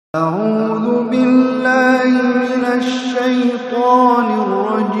أعوذ بالله من الشيطان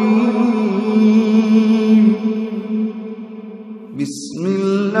الرجيم بسم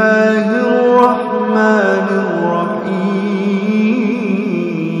الله الرحمن الرحيم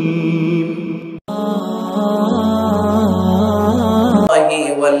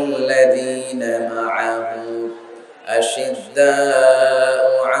والذين معه أشداء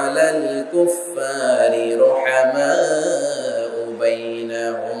على الكفار رحماء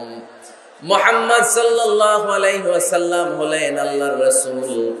بينهم মুহাম্মদ সাল্লাল্লাহু আলাইহি ওয়াসাল্লাম হলেন আল্লাহর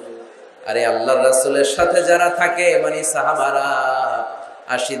রাসূল। আরে আল্লাহর রাসূলের সাথে যারা থাকে মানে সাহাবারা,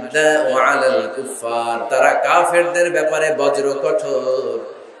 আশিদ্দাউ আলাল কুফার, তারা কাফেরদের ব্যাপারে বজ্র কঠোর,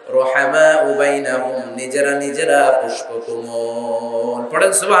 রহমাউ বাইনাহুম, নিজেরা নিজেরা পুষ্পকুমল।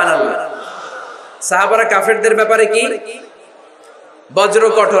 পড়েন সুবহানাল্লাহ। সাহাবারা কাফেরদের ব্যাপারে কি? বজ্র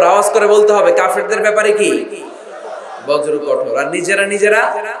কঠোর। আওয়াজ করে বলতে হবে, কাফেরদের ব্যাপারে কি? বজ্র কঠোর। আর নিজেরা নিজেরা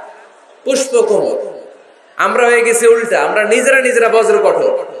পুষ্পকুমল। আমরা হয়ে গেছি উল্টা, আমরা নিজেরা নিজেরা বজ্র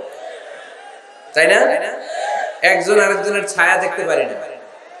কঠোর, তাই না? একজন আরেকজনের ছায়া দেখতে পারি না,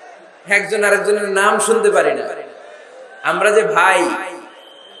 একজন আরেকজনের নাম শুনতে পারি না। আমরা যে ভাই,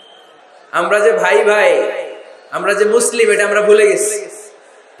 আমরা যে ভাই ভাই, আমরা যে মুসলিম, এটা আমরা ভুলে গেছি,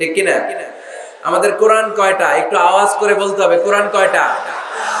 ঠিক কিনা? আমাদের কোরআন কয়টা? একটু আওয়াজ করে বলতে হবে, কোরআন কয়টা?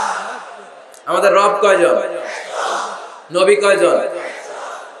 আমাদের রব কয়জন? নবী কয়জন?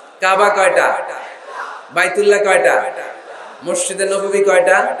 কাবা কয়টা? বাইতুল্লাহ কয়টা? মসজিদে নববী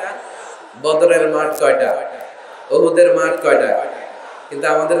কয়টা? বদরের মাঠ কয়টা? উহুদের মাঠ কয়টা? কিন্তু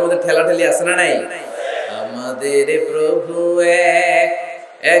আমাদের মধ্যে ঠেলাঠেলি আছে না নাই? আমাদের প্রভু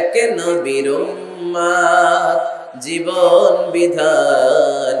এক নবীর উম্মত, জীবন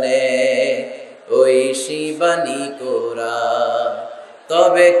বিধানে ওই শিবানী কোরআন,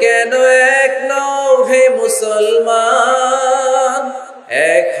 তবে কেন এক নও হে মুসলমান,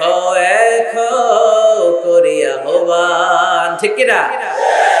 এক করিয়া হবান, ঠিক কিনা?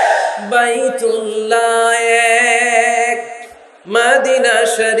 বাইতুল্লাহ এক, মদিনা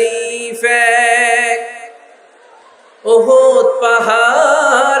শরীফ এক, উহুদ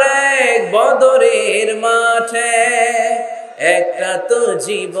পাহাড় এক, বদরের মাঠে একটা তো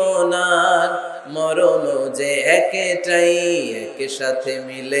জীবন আর মরণ যে একটাই, একের সাথে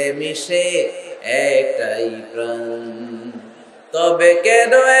মিলে মিশে একটাই প্রাণ, তবে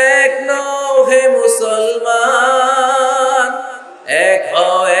কেন এক নও হে মুসলমান, এক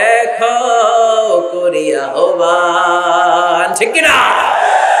করিয়া হবান, ঠিক কিনা?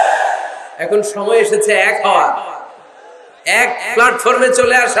 এখন সময় এসেছে এক হওয়ার, এক প্ল্যাটফর্মে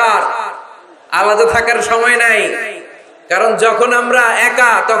চলে আসার, আলাদা থাকার সময় নাই। কারণ যখন আমরা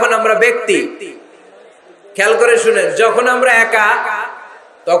একা তখন আমরা ব্যক্তি। খেয়াল করে শুনেন, যখন আমরা একা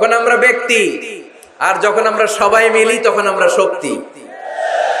তখন আমরা ব্যক্তি, আর যখন আমরা সবাই মিলি তখন আমরা শক্তি,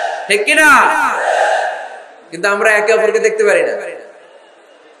 ঠিক কিনা? কিন্তু আমরা একে অপরকে দেখতে পারি না।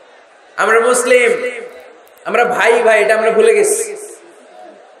 আমরা মুসলিম, আমরা ভাই ভাই, এটা আমরা ভুলে গেছি।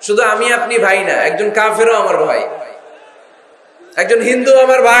 শুধু আমি আপনি ভাই না, একজন কাফেরও আমার ভাই, একজন হিন্দু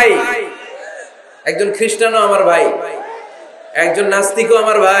আমার ভাই, একজন খ্রিস্টানও আমার ভাই, একজন নাস্তিকও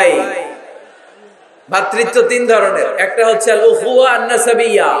আমার ভাই। ভ্রাতৃত্ব তিন ধরনের। একটা হচ্ছে আল উখুয়া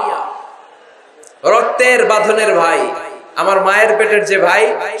আন-নাসাবিয়্যা, রক্তের বাঁধনের ভাই, আমার মায়ের পেটের যে ভাই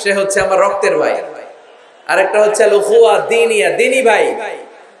সে হচ্ছে আমার রক্তের ভাই। আরেকটা হচ্ছে আল উখুয়া দ্বীনিয়া, দ্বীনি ভাই।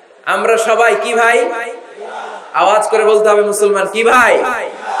 আমরা সবাই কি ভাই? আওয়াজ করে বলতে হবে মুসলমান, কি ভাই?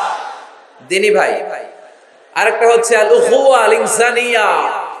 দ্বীনি ভাই। আরেকটা হচ্ছে আল উখুয়া আল ইনসানিয়্যা,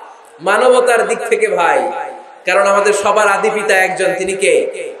 মানবতার দিক থেকে ভাই। কারণ আমাদের সবার আদি পিতা একজন, তিনি কে?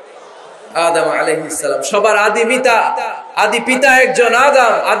 আদম আলাইহিস সালাম। সবার আদি পিতা একজন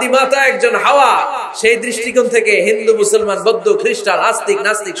আদম, আদি মাতা একজন হাওয়া। সেই দৃষ্টিকোণ থেকে হিন্দু, মুসলমান, বৌদ্ধ, খ্রিস্টান, আস্তিক,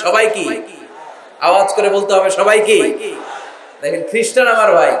 নাস্তিক সবাই কি? আওয়াজ করে বলতে হবে, সবাই কি? দেখেন, খ্রিস্টান আমার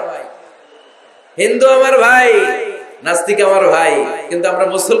ভাই, হিন্দু আমার ভাই, নাস্তিক আমার ভাই, কিন্তু আমরা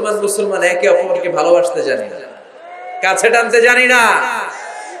মুসলমান একে অপরকে ভালোবাসতে জানি না, কাছে টানতে জানি না,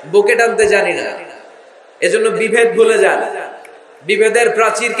 বুকে টানতে জানি না। এজন্য বিভেদ ভুলে যান, বিভেদের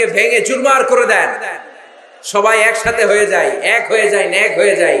প্রাচীরকে ভেঙে চুরমার করে দেন, সবাই একসাথে হয়ে যায়, এক হয়ে যায়, নেক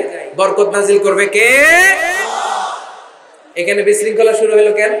হয়ে যায়। বরকত নাজিল করবে কে? এখানে বিশৃঙ্খলা শুরু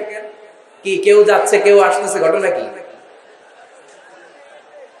হলো কেন? কি কেউ যাচ্ছে কেউ আসতেছে, ঘটনা কি?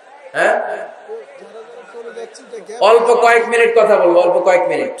 হ্যাঁ, অল্প কয়েক মিনিট কথা বলবো, অল্প কয়েক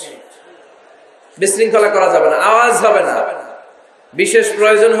মিনিট। বিশৃঙ্খলা করা যাবে না, আওয়াজ হবে না। বিশেষ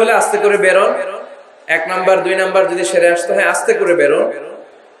প্রয়োজন হলে আস্তে করে বেরোন। 1 নাম্বার 2 নাম্বার যদি সেরে আসতে হয় আস্তে করে বেরোন।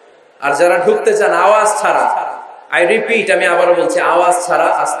 আর যারা ঢুকতে চান আওয়াজ ছাড়া, আই রিপিট, আমি আবারও বলছি, আওয়াজ ছাড়া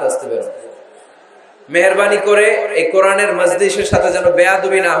আস্তে আস্তে বেরোন। মেহেরবানি করে এই কোরআনের মজলিসের সাথে যেন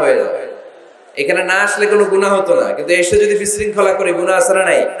বেয়াদবি না হয়ে যায়। এখানে না আসলে কোনো গুনাহ হতো না, কিন্তু এসে যদি বিশৃঙ্খলা করে গুনাহ আছে না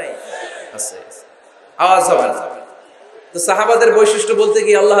নাই? আছে। আওয়াজ হবে না। তো সাহাবাদের বৈশিষ্ট্য বলতে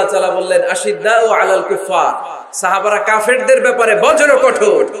গিয়ে আল্লাহ তাআলা বললেন আশিদ্দাউ আলাল কুফার, সাহাবারা কাফেরদের ব্যাপারে বজ্র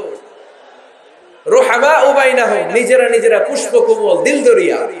কঠোর। রুহামাউ বাইনাহুম, নিজেরা নিজেরা পুষ্প কোমল,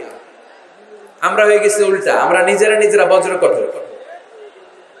 দিলদরিয়া। আমরা হয়ে গেছি উল্টা, আমরা নিজেরা নিজেরা বজ্র কঠোর,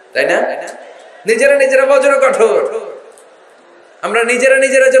 তাই না? নিজেরা নিজেরা বজ্র কঠোর। আমরা নিজেরা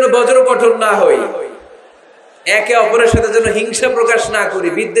নিজেরা যেন বজ্র কঠোর না হই, একে অপরের সাথে যেন হিংসা প্রকাশ না করি,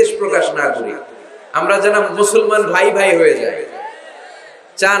 বিদ্বেষ প্রকাশ না করি। আমরা যেন মুসলমান ভাই ভাই হয়ে যায়।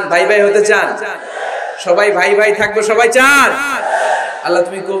 চান ভাই ভাই হতে চান? সবাই ভাই ভাই থাকবো, সবাই চান? আল্লাহ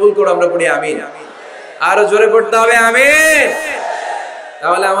তুমি কবুল করো, আমরা পড়ি আমিন। আরো জোরে পড়তে হবে আমিন।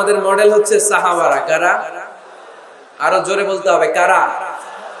 তাহলে আমাদের মডেল হচ্ছে সাহাবারা। কারা? আরো জোরে বলতে হবে কারা?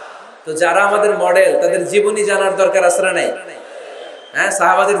 তো যারা আমাদের মডেল, তাদের জীবনী জানার দরকার আছে না নাই? হ্যাঁ,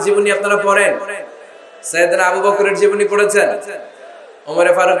 সাহাবাদের জীবনী আপনারা পড়েন। সাইয়েদনা আবু বকরের জীবনী পড়েছেন?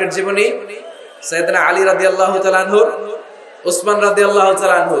 ওমরে ফারুকের জীবনী, সাইয়েদনা আলী রাদিয়াল্লাহু তাআলা আনহু, উসমান রাদিয়াল্লাহু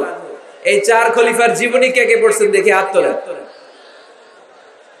তাআলা আনহু, এই চার খলিফার জীবনী কে কে পড়ছেন দেখি হাত তোলেন।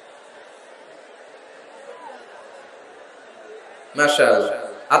 মাশাআল্লাহ,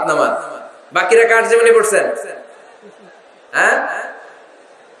 হাত নামান। বাকিরা কার জীবনী পড়ছেন? হ্যাঁ,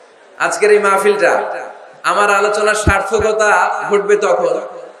 আজকের এই মাহফিলটা, আমার আলোচনার সার্থকতা ঘটবে তখন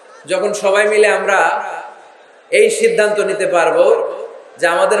যখন সবাই মিলে আমরা এই সিদ্ধান্ত নিতে পারবো যে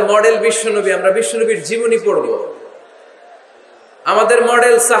আমাদের মডেল বিশ্বনবী, আমরা বিশ্বনবীর জীবনী পড়ব। আমাদের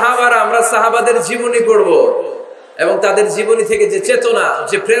মডেল সাহাবারা, আমরা সাহাবাদের জীবনী পড়ব এবং তাদের জীবনী থেকে যে চেতনা,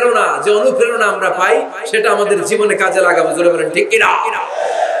 যে প্রেরণা, যে অনুপ্রেরণা আমরা পাই, সেটা আমাদের জীবনে কাজে লাগাবো। জোরে বলেন ঠিক কিনা?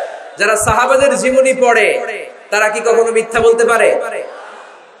 যারা সাহাবাদের জীবনী পড়ে তারা কি কখনো মিথ্যা বলতে পারে?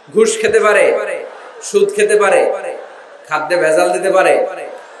 ঘুষ খেতে পারে? সুদ খেতে পারে? খাদ্যে ভেজাল দিতে পারে?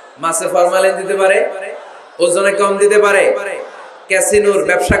 মাছে ফরমালিন দিতে পারে? ওজনে কম দিতে পারে? ক্যাসিনোর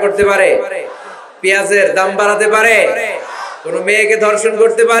ব্যবসা করতে পারে? পেঁয়াজের দাম বাড়াতে পারে? কোন মেয়েকে ধর্ষণ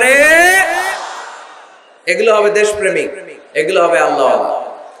করতে পারে? এগুলো হবে দেশপ্রেমিক, এগুলো হবে আল্লাহ।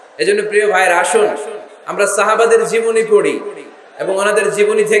 এজন্য প্রিয় ভাইয়ের, আসুন আমরা সাহাবাদের জীবনী পড়ি এবং ওনাদের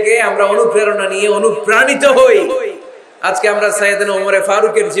জীবনী থেকে আমরা অনুপ্রেরণা নিয়ে অনুপ্রাণিত হই। আজকে আমরা সাইয়েদনা ওমরে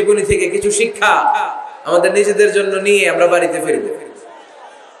ফারুকের জীবনী থেকে কিছু শিক্ষা আমাদের নিজেদের জন্য নিয়ে আমরা বাড়িতে ফিরব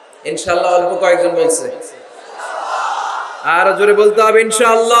ইনশাআল্লাহ। অল্প কয়েকজন বলছে, আর জোরে বলতে হবে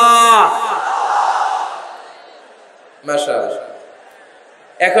ইনশাআল্লাহ। মাশাআল্লাহ।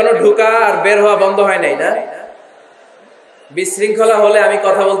 এখনো ঢোকা আর বের হওয়া বন্ধ হয় নাই না? বিশৃঙ্খলা হলে আমি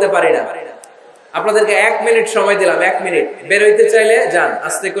কথা বলতে পারি না। আপনাদেরকে 1 মিনিট সময় দিলাম, 1 মিনিট। বের হইতে চাইলে যান,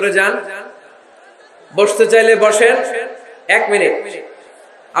 আস্তে করে যান। বসতে চাইলে বসেন, 1 মিনিট,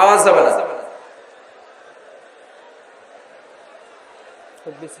 আওয়াজ হবে না।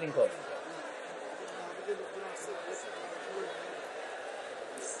 খুব বিশৃঙ্খল।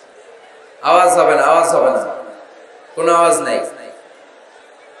 আওয়াজ হবে না, আওয়াজ হবে না, কোনো আওয়াজ নাই।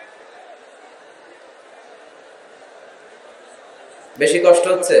 বেশি কষ্ট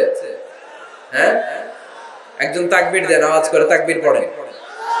হচ্ছে? হ্যাঁ, একজন তাকবীর দেন, আওয়াজ করে তাকবীর পড়েন।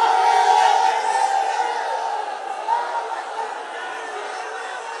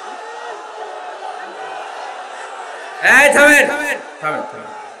 এই থামেন, থামেন,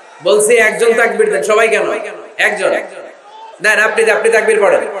 বলছি একজন তাকবীর দেন। সবাই কেন? একজন দেন। আপনি তাকবীর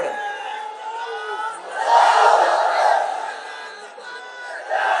পড়েন।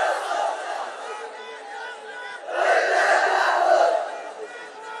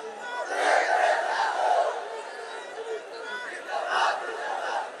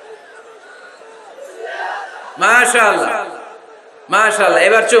 মাশাআল্লাহ, মাশাআল্লাহ।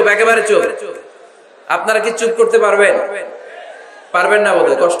 এবার চুপ, একেবারে চুপ। আপনারা কি চুপ করতে পারবেন? পারবেন না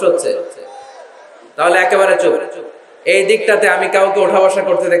বোধহয়, কষ্ট হচ্ছে। তাহলে একেবারে চুপ। এই দিকটাতে আমি কাউকে ওঠা বসা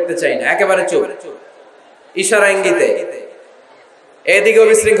করতে দেখতে চাই না, একেবারে চুপ। ইশারা ইঙ্গিতে। এইদিকেও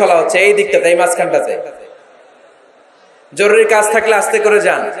বিশৃঙ্খলা হচ্ছে, এই দিকটাতে, এই মাঝখানটাতে। জরুরি কাজ থাকলে আস্তে করে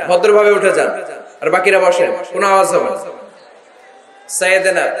যান, ভদ্রভাবে উঠে যান, আর বাকিরা বসেন, কোনো আওয়াজ হবে না।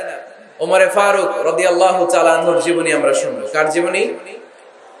 সাইয়েদনা ওমরে ফারুক রাদিয়াল্লাহু তাআলা আনহুর জীবনী আমরা শুনবো। কার জীবনী?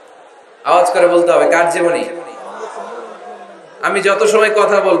 আওয়াজ করে বলতে হবে, কার জীবনী? আমি যত সময়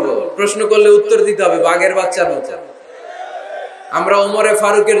কথা বলবো, প্রশ্ন করলে উত্তর দিতে হবে বাঘের বাচ্চার মতো। আমরা ওমরে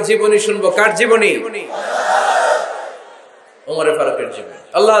ফারুকের জীবনী শুনবো। কার জীবনী? ওমরে ফারুকের জীবনী।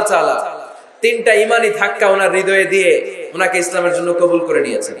 আল্লাহ তাআলা 3টা ঈমানি ধাক্কা ওনার হৃদয়ে দিয়ে ওনাকে ইসলামের জন্য কবুল করে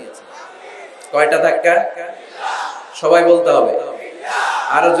নিয়েছেন। কয়টা ধাক্কা? সবাই বলতে হবে,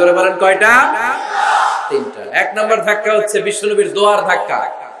 আরো জোরে বলেন, কয়টা? 3টা। 1 নম্বর ধাক্কা হচ্ছে বিশ্বনবীর দোয়ার ধাক্কা।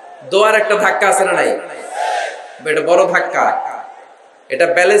 দোয়ার একটা ধাক্কা আছে না নাই? এটা বড় ধাক্কা। এটা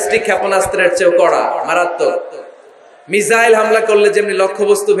ব্যালিস্টিক ক্ষেপণাস্ত্রের চেয়েও কড়া, মারাত্মক। মিসাইল হামলা করলে যেমনি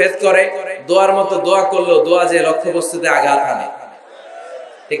লক্ষ্যবস্তু ভেদ করে, দোয়ার মতো দোয়া করলেও দোয়া যে লক্ষ্যবস্তুতে আঘাত হানে,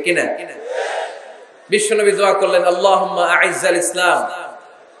 ঠিক কিনা? বিশ্বনবী দোয়া করলেন, আল্লাহুম্মা আইজ্জাল ইসলাম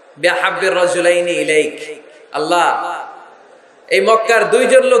বিহাব্বির রাজুলাইনি ইলাইক। আল্লাহ, এই মক্কার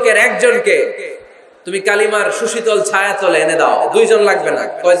দুইজন লোকের একজনকে তুমি কালিমার সুশীতল ছায়াতলে এনে দাও। দুইজন লাগবে না,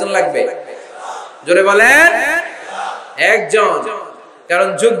 কয়জন লাগবে? জোরে বলেন, একজন। কারণ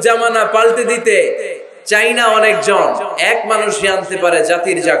যুগ জামানা পাল্টে দিতে চাই না অনেকজন, এক মানুষই আনতে পারে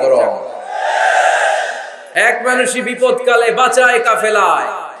জাতির জাগরণ। এক মানুষই বিপদকালে বাঁচায় কাফেলায়,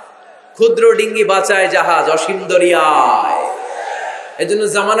 ক্ষুদ্র ডিঙ্গি বাঁচায় জাহাজ অসীম দরিয়ায়। এজন্য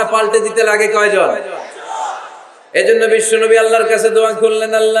জামানা পাল্টে দিতে লাগে কয়জন? এজন্য বিশ্বনবী আল্লাহর কাছে দোয়া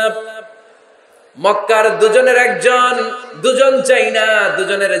করলেন, আল্লাহ মক্কার দুজনের একজন, দুজন চাই না,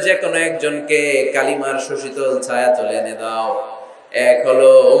 দুজনের যে কোনো একজনকে কালিমার সুশীতল ছায়া তুলে এনে দাও। এক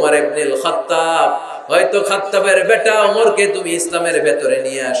হলো ওমর ইবনুল খাত্তাব, হয়তো খাত্তাবের বেটা ওমরকে তুমি ইসলামের ভেতরে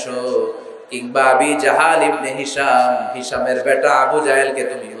নিয়ে আসো, কিংবা আবি জাহাল ইবনে হিশাম, হিশামের বেটা আবু জাহেলকে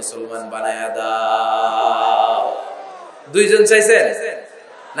তুমি মুসলমান বানায়া দাও। দুইজন চাইছেন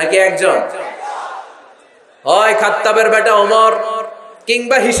নাকি একজন? হয় খাত্তাবের বেটা ওমর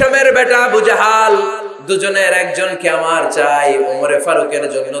কিংবা হিশামের বেটা আবু জাহাল, দুজনের একজনকে আমার চাই। ওমরে ফারুকের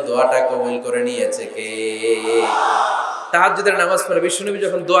জন্য দোয়াটা কবুল করে নিয়েছে কে? তাহাজ্জুদের নামাজ পড়ে বিশ্বনবী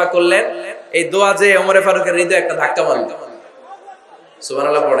যখন দোয়া করলেন, এই দোয়া যে ওমরে ফারুকের হৃদয়ে একটা ধাক্কা মারল।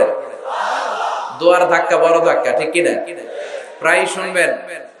 সুবহানাল্লাহ পড়ে। দোয়ার ধাক্কা বড় ধাক্কা, ঠিক কিনা? প্রায় শুনবেন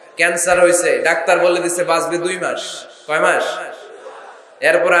ক্যান্সার হয়েছে, ডাক্তার বলে দিচ্ছে বাঁচবে 2 মাস। কয় মাস?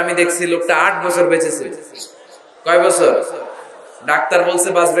 এরপর আমি দেখছি লোকটা 8 বছর বেঁচেছে। কয় বছর? ডাক্তার বলছে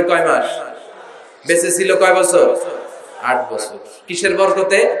বাঁচবে কয় মাস, বেঁচে ছিল কয় বছর? 8 বছর। কিসের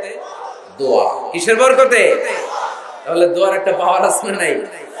বরকতে? দোয়া। কিসের বরকতে? তাহলে দোয়ার একটা পাওয়ার আছে না নাই?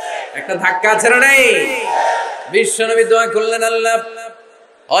 একটা ধাক্কা আছে না নাই? বিশ্বনবী দোয়া করলেন, আল্লাহ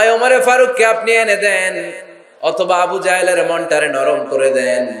হয় ওমরে ফারুককে আপনি এনে দেন, অথবা আবু জাহেলের মনটারে নরম করে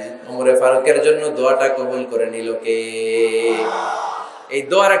দেন। ওমরে ফারুকের জন্য দোয়াটা কবুল করে নিল কে? এই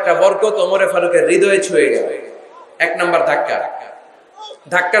দোয়ার একটা বরকত ওমরে ফারুকের হৃদয়ে ছুঁয়ে গেল। 1 নাম্বার ধাক্কা।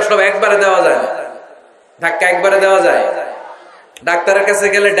 ধাক্কা সব একবারে দেওয়া যায় না। ধাক্কা একবারে দেওয়া যায়? ডাক্তারের কাছে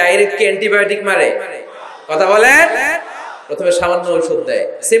গেলে ডাইরেক্ট কি অ্যান্টিবায়োটিক মারে? কথা বলেন। প্রথমে সামান্য ঔষধ দেয়,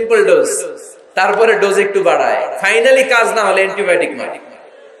 সিম্পল ডোজ, তারপরে ডোজ একটু বাড়ায়, ফাইনালি কাজ না হলে অ্যান্টিবায়োটিক মারে।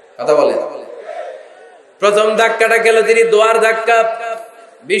 কথা বলেন। প্রথম ধাক্কাটা গেল তিনি দোয়ার ধাক্কা।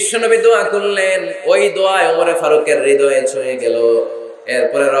 বিশ্বনবী দোয়া করলেন, ওই দোয়ায় ওমরে ফারুকের হৃদয়ে ছুঁয়ে গেল।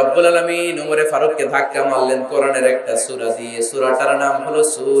 এরপরে রব্বুল আলামিন ওমরে ফারুককে ধাক্কা মারলেন কোরআনের একটা সূরা দিয়ে। সূরাটার নাম হলো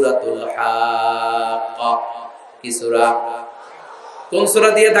সূরাতুল হাক্কা। কি সূরা? কোন সূরা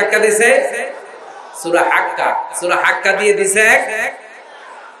দিয়ে ধাক্কা দিয়েছে? সূরা হাক্কা। সূরা হাক্কা দিয়ে দিয়েছে এক,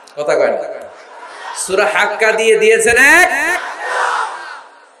 কথা কয় না। সূরা হাক্কা দিয়ে দিয়েছেন এক।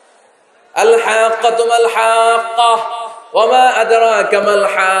 আল হাক্কাতু মাল হাক্কা ওয়া মা আদরাকা মাল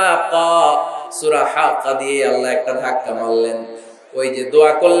হাক্কা। সূরা হাক্কা দিয়ে আল্লাহ একটা ধাক্কা মারলেন। ওই যে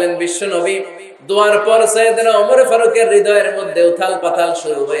দোয়া করলেন বিশ্বনবী, দোয়ার পর সাইয়েদনা ওমর ফারুকের হৃদয়ের মধ্যে উথাল পাতাল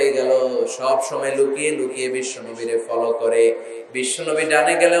শুরু হয়ে গেল। সব সময় লুকিয়ে লুকিয়ে বিশ্বনবীরে ফলো করে। বিশ্বনবী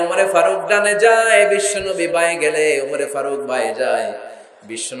ডানে গেলে ওমরে ফারুক ডানে যায়, বিশ্বনবী বায়ে গেলে ওমরে ফারুক বায়ে যায়।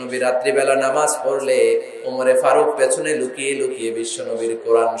 বিশ্বনবী রাত্রিবেলা নামাজ পড়লে ওমরে ফারুক পেছনে লুকিয়ে লুকিয়ে বিশ্বনবীর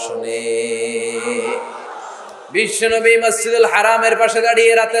কোরআন শুনে। বিশ্বনবী মসজিদুল হারামের পাশে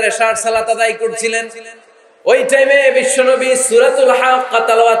দাঁড়িয়ে রাতের এশার সালাত আদায় করছিলেন। ওই টাইমে বিশ্বনবী সূরাতুল হাক্কা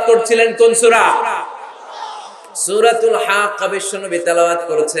তেলাওয়াত করছিলেন। কোন সূরা? সূরাতুল হাক্কা বিশ্বনবী তেলাওয়াত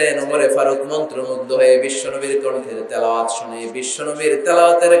করেছেন। ওমরে ফারুক মন্ত্রমুগ্ধ হয়ে বিশ্বনবীর কণ্ঠের তেলাওয়াত শুনে, বিশ্বনবীর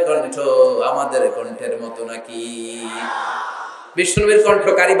তেলাওয়াতের কণ্ঠ আমাদের কণ্ঠের মতো নাকি? বিশ্বনবীর কণ্ঠ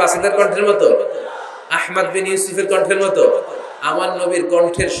কারি বাসিদার কণ্ঠের মতো? আহমদ বিন ইউসুফের কণ্ঠের মতো? আমার নবীর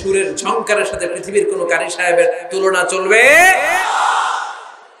কণ্ঠের সুরের ঝংকারের সাথে পৃথিবীর কোন কারি সাহেবের তুলনা চলবে?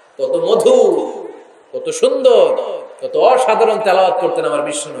 কত মধুর, কত সুন্দর, কত অসাধারণ তেলাওয়াত করতেন আমার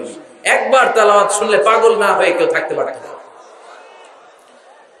বিশ্বনবী। একবার তেলাওয়াত শুনলে পাগল না হয়ে কেউ থাকতে পারত না।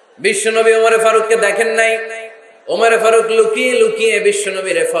 বিশ্বনবী ওমরে ফারুককে দেখেন নাই। ওমরে ফারুক লুকিয়ে লুকিয়ে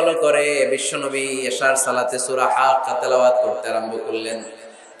বিশ্বনবীরে ফলো করে। বিশ্বনবী এশার সালাতে সূরা হাক্কা তেলাওয়াত করতে আরম্ভ করলেন।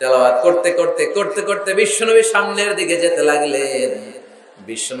 তেলাওয়াত করতে করতে করতে করতে বিশ্বনবী সামনের দিকে যেতে লাগলেন।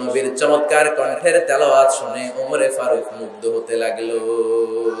 বিশ্বনবীর চমৎকার কণ্ঠের তেলাওয়াত শুনে ওমরে ফারুক মুগ্ধ হতে লাগলো।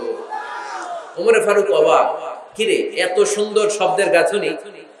 ওমরে ফারুক অবাক, কিরে এত সুন্দর শব্দের গাঁথনি,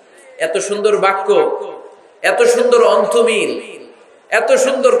 এত সুন্দর বাক্য, এত সুন্দর অন্তমিল, এত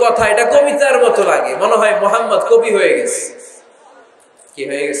সুন্দর কথা, এটা কবিতার মতো লাগে, মনে হয় মুহাম্মদ কবি হয়ে গেছে। কি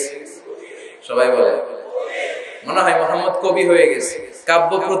হয়ে গেছে? সবাই বলে মনে হয় মোহাম্মদ কবি হয়ে গেছে,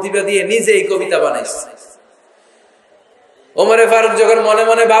 কাব্য প্রতিভা দিয়ে নিজেই কবিতা বানাইছে। ওমরে ফারুক যখন মনে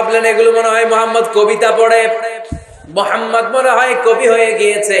মনে ভাবলেন এগুলো মনে হয় মোহাম্মদ কবিতা পড়ে, মোহাম্মদ মনে হয় কবি হয়ে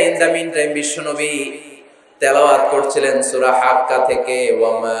গিয়েছে। ইন দা মিন টাইম বিশ্বনবী তেলাওয়াত করছিলেন সূরা হাক্কা থেকে,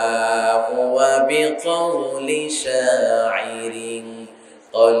 ওয়ামা হুয়া বিকাউলি শাইরিন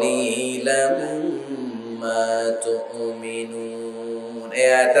ক্বালিলাম মা তুমিনুন। এই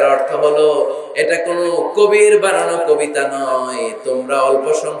আয়াতের অর্থ হলো এটা কোনো কবির বানানো কবিতা নয়, তোমরা অল্প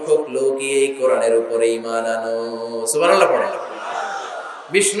সংখ্যক লোকই এই কোরআনের উপরে ঈমান আনো। সুবহানাল্লাহ পড়ে।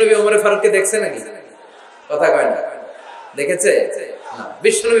 বিশ্বনবী ওমরে ফারুককে দেখছে নাকি? কথা কয় না, দেখেছে না?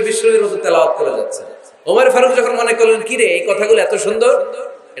 বিশ্বনবীর মতো তেলাওয়াত করে যাচ্ছে। ওমর ফারুক যখন মনে করলেন কি রে এই কথাগুলো এত সুন্দর,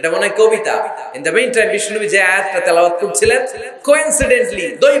 এটা মনে হয় কবিতা। ইন দ্য মিন টাইম বিশ্বনবী যে আয়াতটা তেলাওয়াত করছিলেন কোইন্সিডেন্টলি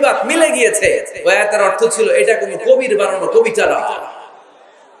দৈবাত মিলে গিয়েছে। ওই আয়াতের অর্থ ছিল এটা কোনো কবির বানানো কবিতা না,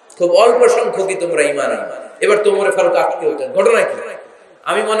 খুব অল্প সংখ্যকই তোমরা ঈমান আনো। এবার তো ওমর ফারুক আটকে উঠলেন, ঘটনা কি?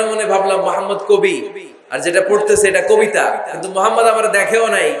 আমি মনে মনে ভাবলাম মোহাম্মদ কবি, আর যেটা পড়তেছে এটা কবিতা, কিন্তু মোহাম্মদ আমার দেখেও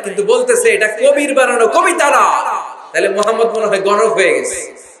নাই, কিন্তু বলতেছে এটা কবির বানানো কবিতা না। তাহলে মোহাম্মদ মনে হয় গণক হয়ে গেছে।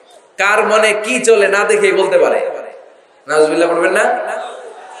 কার মনে কি চলে না দেখেই বলতে পারে। নাউজুবিল্লাহ পড়বেন না?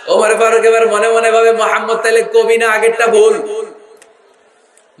 ওমর ফারুক এবার মনে মনে ভাবে মোহাম্মদ তাহলে কবি না, আগেরটা ভুল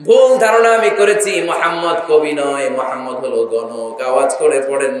ধারণা আমি করেছি। মোহাম্মদ কবি নয়, মোহাম্মদ হলো গণক। আওয়াজ করে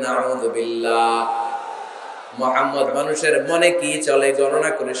পড়েন নাউযুবিল্লাহ। মোহাম্মদ মানুষের মনে কি চলে গণনা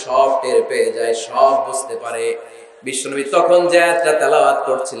করে সব টের পেয়ে যায়, সব বুঝতে পারে। বিশ্বনবী তখন যে আয়াতটা তেলাওয়াত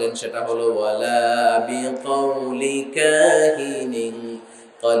করছিলেন সেটা হলো ওয়ালা বিকাউলি কাহিনিন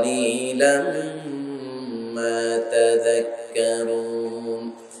ক্বালিলাম মা তাযাক্কারুন।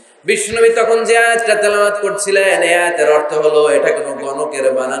 বিশ্বনবী তখন যে আয়াতটা তেলাওয়াত করছিলেন এই আয়াতের অর্থ হলো এটা কোনো গণকের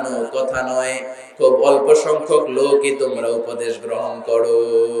বানানো কথা নয়, খুব অল্প সংখ্যক লোকই তোমরা উপদেশ গ্রহণ করো।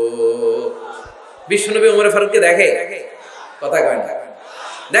 বিশ্বনবী ওমর ফারুককে দেখে? কথা কয় না,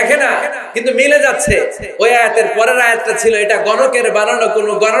 দেখে না, কিন্তু মিলে যাচ্ছে। ওই আয়াতের পরের আয়াতটা ছিল এটা গণকের বানানো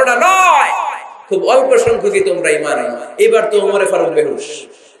কোনো গণনা নয়, খুব অল্প সংখ্যকই তোমরা ঈমান আনো। এবার তো ওমর ফারুক বেহুশ।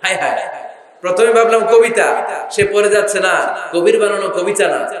 হায় হায়, প্রথমে ভাবলাম কবিতা, সে পড়ে যাচ্ছে না কবির বানানো কবিতা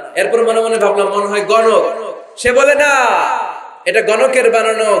না। এরপর মনে মনে ভাবলাম মনে হয় গণক, সে বলে না এটা গণকের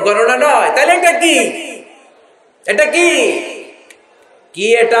বানানো গণনা নয়। তাহলে এটা কি? এটা কি কি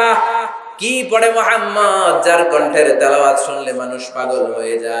এটা কি পড়ে মুহাম্মদ, যার কণ্ঠের তেলাওয়াত শুনলে মানুষ পাগল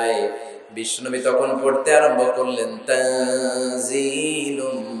হয়ে যায়। বিশ্বনবী তখন পড়তে আরম্ভ করলেন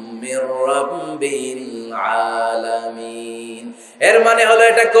তানজিলুম মির রাব্বিল আলামিন। এর মানে হলো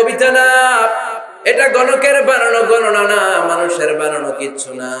এটা কবিতা না, এটা গণকের বানানো গণনা না, মানুষের বানানো কিচ্ছু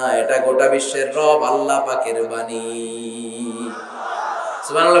না, এটা গোটা বিশ্বের রব আল্লাহ পাকের বাণী।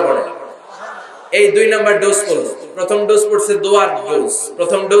 সুবহানাল্লাহ পড়ে। এই 2 নাম্বার ডোজ পড়লো। প্রথম ডোজ পড়ছে দোয়ার ডোজ।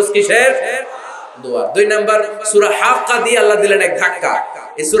 প্রথম ডোজ কিসের? দোয়া। 2 নাম্বার সূরা হাক্কা দিয়ে আল্লাহ দিলেন এক ধাক্কা।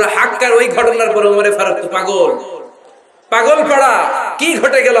 এই সূরা হাক্কার ওই ঘটনার পর ওমর ফারুক তো পাগল পড়া, কি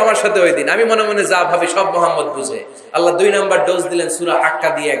ঘটে গেল আমার সাথে ওই দিন। আমি মনে মনে যা ভাবি সব মোহাম্মদ বুঝে। আল্লাহ 2 নাম্বার ডোজ দিলেন সূরা হাক্কা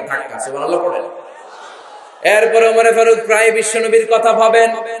দিয়ে এক ধাক্কা। সুবহানাল্লাহ পড়েন। এরপর ওমর ফারুক প্রায় বিশ্বনবীর কথা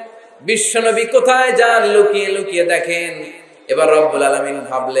ভাবেন, বিশ্বনবী কোথায় যান লুকিয়ে লুকিয়ে দেখেন। এবার রব্বুল আলামিন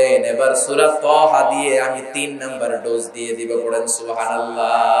ভাবলেন এবার সূরা তাহা দিয়ে আমি 3 নাম্বার ডোজ দিয়ে দিব। পড়েন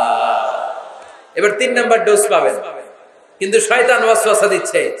সুবহানাল্লাহ। এবার 3 নাম্বার ডোজ পাবেন, কিন্তু শয়তান ওয়াসওয়াসা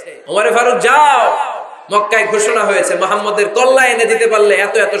দিচ্ছে, ওমর ফারুক যাও, মক্কায় ঘোষণা হয়েছে মুহাম্মদের কল্লা এনে দিতে পারলে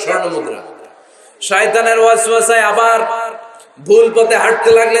এত এত স্বর্ণ মুদ্রা। শয়তানের ওয়াসওয়াসায় আবার ভুল পথে হাঁটতে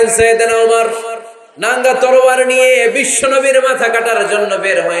লাগলেন সাইয়েদনা ওমর। নাঙ্গা তরবার নিয়ে বিশ্বনবীর মাথা কাটার জন্য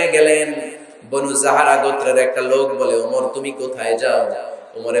বের হয়ে গেলেন। বনু জাহারা গোত্রের একটা লোক বলে ওমর তুমি কোথায় যাও?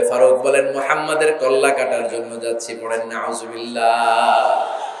 ওমরে ফারুক বলেন মুহাম্মাদের কল্লা কাটার জন্য যাচ্ছি। পড়েন নাউজুবিল্লাহ।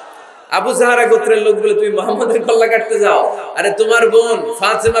 আবু জাহারা গোত্রের লোক বলে তুমি মুহাম্মাদের কল্লা কাটতে যাও? আরে তোমার বোন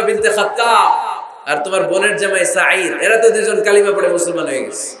ফাতিমা বিনতে খাত্তাব আর তোমার বোনের জামাই সাঈদ, এরা তো দুজন কালিমা পড়ে মুসলমান হয়ে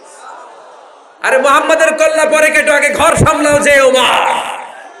গেছে। আরে মুহাম্মাদের কল্লা পরে কেটো, আগে ঘর সামলাও। যে ওমর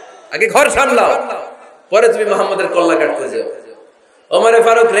আগে ঘর সামলাও, পরে তুমি মুহাম্মাদের কল্লা কাটতে যাও। ওমরে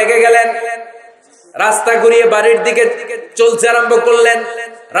ফারুক রেগে গেলেন, রাস্তা ঘুরিয়ে বাড়ির দিকে চলতে আরম্ভ করলেন।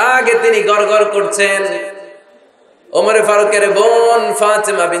 রাগে তিনি গড়গড় করছেন। ওমরে ফারুকের বোন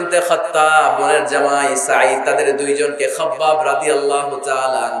ফাতিমা বিনতে খাত্তাব, বোনের জামাই সাঈদ, তাদের দুইজনকে খাব্বাব রাদিয়াল্লাহু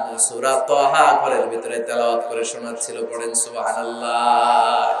তাআলা আনহু সূরা তাহা ঘরের ভিতরে তেলাওয়াত করে শোনাচ্ছিল। পড়েন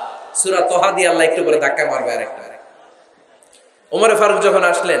সুবহানাল্লাহ। সূরা তাহা দিয়ে আল্লাহ একটু করে ধাক্কা মারবে আরেকটা। ওমরে ফারুক যখন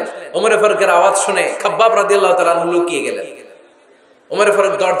আসলেন, ওমরে ফারুকের আওয়াজ শুনে খাব্বাব রাদিয়াল্লাহু তাআলা আনহু লুকিয়ে গেলেন। ওমরে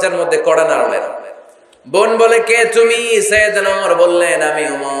ফারুক দরজার মধ্যে কড়া নাড়লেন। বোন বলে কে তুমি? সাইয়েদনা ওমর বললেন আমি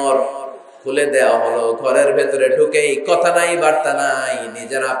ওমর। খুলে দেওয়া হলো। ঘরের ভেতরে ঢুকেই কথা নাই বার্তা নাই,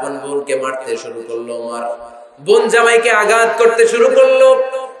 নিজের আপন বোনকে মারতে শুরু করলো। ওমর বোন জামাইকে আঘাত করতে শুরু করলো।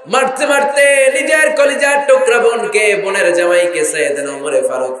 মারতে মারতে নিজের কলিজার টুকরা বোনকে, বোনের জামাইকে সাইয়েদনা ওমর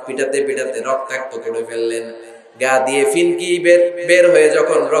ফারুক পিটাতে পিটাতে রক্তাক্ত করে ফেললেন। গা দিয়ে ফিনকি বের হয়ে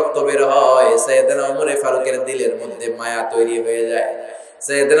যখন রক্ত বের হয়, সাইয়েদনা ওমর ফারুকের দিলের মধ্যে মায়া তৈরি হয়ে যায়।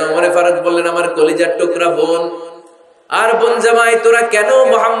 সাইয়েদনা ওমর ফারুক বললেন, আমার কলিজার টুকরা বোন আর বোন জামাই, তোরা কেন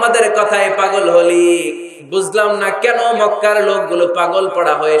মুহাম্মাদের কথায় পাগল হলি? বুঝলাম না কেন মক্কার লোকগুলো পাগল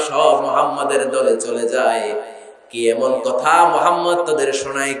পড়া হয়ে সব মুহাম্মাদের দলে চলে যায়। কি এমন কথা মুহাম্মদ তোদের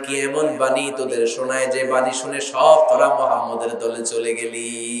শোনায়, কি এমন বাণী তোদের শোনায় যে বাণী শুনে সব তোরা মুহাম্মাদের দলে চলে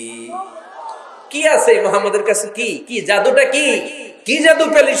গেলি? কি আছে মুহাম্মাদের কাছে? কি কি জাদুটা? কি কি জাদু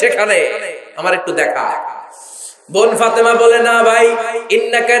পেলি সেখানে? আমার একটু দেখা। বোন ফাতেমা বলে, না ভাই,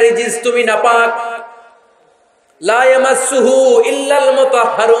 ইন্নাকা রিজিস, তুমি নাপাক, লা ইয়ামাসসুহু ইল্লাল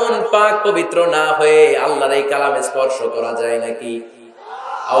মুতাহহারুন, পাক পবিত্র না হয়ে আল্লাহর এই কালামে স্পর্শ করা যায় নাকি?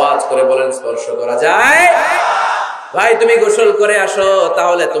 আওয়াজ করে বলেন, স্পর্শ করা যায়? ভাই তুমি গোসল করে আসো,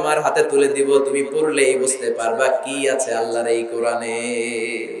 তাহলে তোমার হাতে তুলে দিব, তুমি পড়লেই বুঝতে পারবা কি আছে আল্লাহর এই কোরআনে।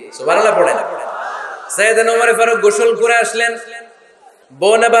 সুবহানাল্লাহ পড়েন। সাইয়েদনা ওমর ফারুক গোসল করে আসলেন।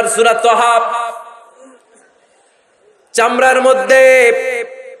 বোন আবার সূরা তাহা চামড়ার মধ্যে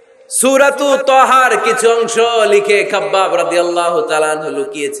সূরাতু তাহার কিছু অংশ লিখে খাব্বাব রাদিয়াল্লাহু তাআলা আনহু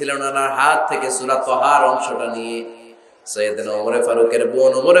লুকিয়েছিলেন। ওনার হাত থেকে সূরা তাহার অংশটা নিয়ে সাইয়েদনা ওমর ফারুকের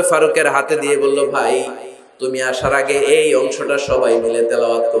বোন ওমর ফারুকের হাতে দিয়ে বলল, ভাই তুমি আসার আগে এই অংশটা সবাই মিলে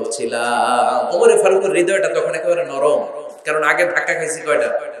তেলাওয়াত করছিলাম। ওমর ফারুকের হৃদয়টা তখন একেবারে নরম, কারণ আগে ধাক্কা খাইছি কয়টা?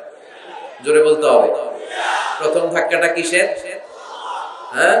 জোরে বলতে হবে। প্রথম ধাক্কাটা কিসের?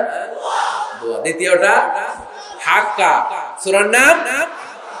 হ্যাঁ, দোয়া। দ্বিতীয়টা হাক্কা, সূরার নাম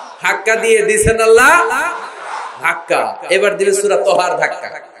হাক্কা দিয়ে দিছেন আল্লাহ ধাক্কা। এবার দিলেন সূরা তাহার ধাক্কা।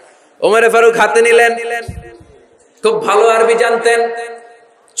 ওমর ফারুক হাতে নিলেন। খুব ভালো আরবি জানতেন,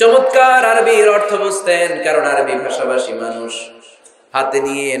 চমৎকার আরবির অর্থ বুঝতেন, কারণ আরবি ভাষাভাষী মানুষ। হাতে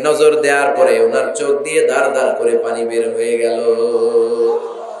নিয়ে নজর দেওয়ার পরে ওনার চোখ দিয়ে দাঁড় দাঁড় করে পানি বের হয়ে গেল।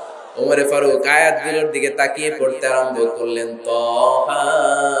 ওমর ফারুক আয়াতগুলোর দিকে তাকিয়ে পড়তে আরম্ভ করলেন। তাহা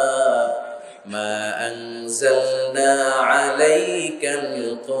মা আনজালনা আলাইকাল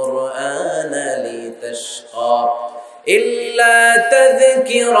কুরআনা লিতাশকা ইল্লা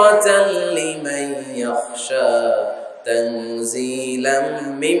তাযকিরাতান লিমান ইয়াখশা تنزيلا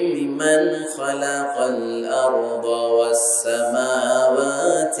ممن خلق الأرض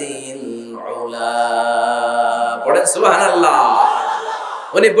والسماوات العلا। পড়েন সুবহানাল্লাহ।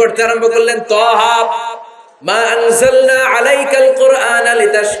 উনি পড়তে আরম্ভ করলেন, তাহা মা আনজালনা আলাইকাল কুরআনা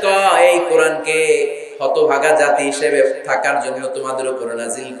লিতাশকা, এই কোরআনকে হতভাগা জাতি হিসেবে থাকার জন্য তোমাদের উপর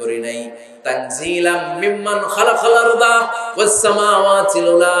নাজিল করি নাই। তানজিলাম মিম্মান খালাকাল আরদা ওয়াস সামাওয়াতিল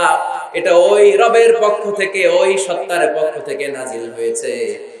উলা, এটা ওই রবের পক্ষ থেকে, ওই সত্তার পক্ষ থেকে নাজিল হয়েছে,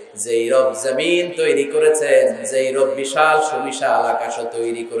 যেই রব জমিন তৈরি করেছেন, যেই রব বিশাল সুবিশাল আকাশ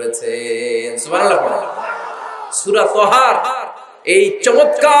তৈরি করেছেন। সুবহানাল্লাহ পড়েন। সূরা তাহার এই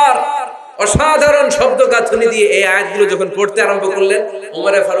চমৎকার অসাধারণ শব্দ গাঁথনি দিয়ে এই আয়াতগুলো যখন পড়তে আরম্ভ করলেন,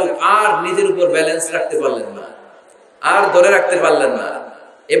 ওমর ফারুক আর নিজের উপর ব্যালেন্স রাখতে পারলেন না, আর ধরে রাখতে পারলেন না।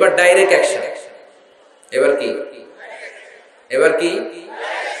 এবার ডাইরেক্ট অ্যাকশন। এবার কি? এবার কি?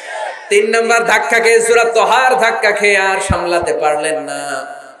 3 নাম্বার ধাক্কা খেয়ে, সূরা তাহার ধাক্কা খেয়ে আর সামলাতে পারলেন না,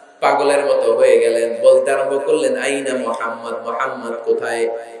 পাগলের মতো হয়ে গেলেন। বলতে আরম্ভ করলেন, আইনা মুহাম্মদ, মুহাম্মদ কোথায়?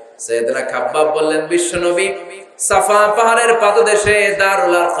 সাইয়েদনা খাব্বাব বললেন, বিশ্বনবী সাফা পাহাড়ের পাদদেশে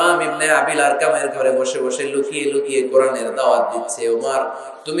দারুল আরকাম ইবনে আবিল আরকামের ঘরে বসে বসে লুকিয়ে লুকিয়ে কোরআনের দাওয়াত দিচ্ছে। ওমর,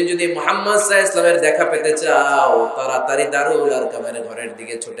 তুমি যদি মুহাম্মদ সাল্লাল্লাহু আলাইহি ওয়াসাল্লামের দেখা পেতে চাও, তাড়াতাড়ি দারুল আরকামের ঘরের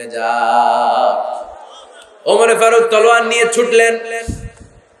দিকে ছুটে যাও। ওমর ফারুক তলোয়ার নিয়ে ছুটলেন,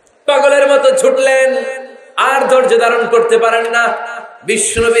 পাগলের মতো ছুটলেন, আর ধৈর্য ধারণ করতে পারেন না।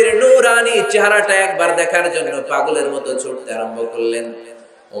 বিশ্বনবীর নূরানী চেহারাটা একবার দেখার জন্য পাগলের মতো ছুটতে আরম্ভ করলেন।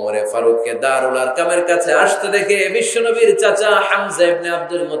 ওমর ফারুককে দারুল আরকামের কাছে আসতে দেখে বিশ্বনবীর চাচা হামজা ইবনে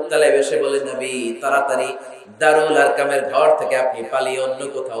আব্দুল মুত্তালিব এসে বলেন, নবী তাড়াতাড়ি দারুল আরকামের ঘর থেকে আপনি পালিয়ে অন্য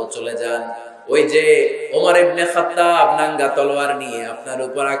কোথাও চলে যান। ওই যে ওমর ইবনে খাত্তাব নাঙ্গা তলোয়ার নিয়ে আপনার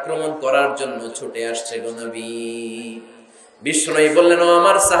উপর আক্রমণ করার জন্য ছুটে আসছে গো নবী। বিশ্বনবী বললেন, ও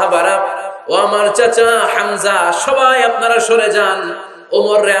আমার সাহাবারা, ও আমার চাচা হামজা, সবাই আপনারা সরে যান,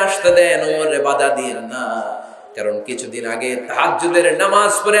 ওমরে আসতে দেন, ওমরে বাধা দিয়েন না। কারণ কিছুদিন আগে তাহাজ্জুদের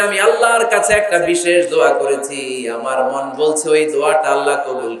নামাজ পড়ে আমি আল্লাহর কাছে একটা বিশেষ দোয়া করেছি, আমার মন বলছে ওই দোয়াটা আল্লাহ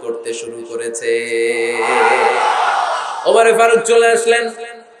কবুল করতে শুরু করেছে। ওমর ফারুক চলে আসলেন,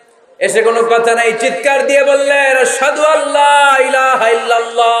 এসে কোনো কথা নাই, চিৎকার দিয়ে বললেন, আশহাদু আল্লা ইলাহা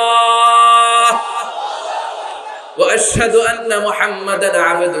ইল্লাল্লাহ ওয়া আশহাদু আন্না মুহাম্মাদান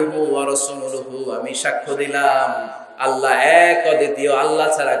আবদুহু ওয়া রাসূলুহু, আমি সাক্ষ্য দিলাম আল্লাহ এক, অদ্বিতীয়, আল্লাহ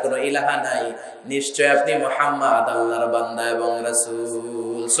ছাড়া কোনো ইলাহা নাই, নিশ্চয় আপনি মুহাম্মদ আল্লাহর বান্দা এবং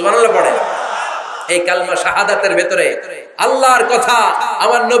রাসূল। সুবহানাল্লাহ পড়েন। এই কালমা শাহাদাতের ভেতরে আল্লাহর কথা,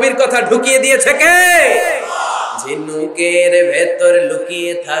 আমার নবীর কথা ঢুকিয়ে দিয়েছে কে? ঝিনুকের ভেতর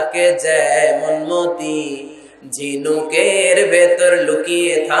লুকিয়ে থাকে যেমন মতি, ঝিনুকের ভেতর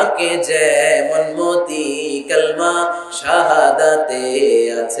লুকিয়ে থাকে যেমন মতি, কালমা শাহাদাতে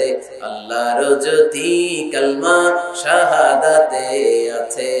আছে আল্লাহর জ্যোতি, কালমা শাহাদাতে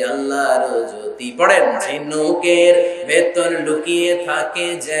আছে আল্লাহর জ্যোতি। পড়েন, ঝিনুকের ভেতর লুকিয়ে থাকে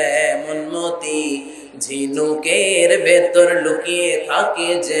যেমন মতি, ঝিনুকের ভেতর লুকিয়ে থাকে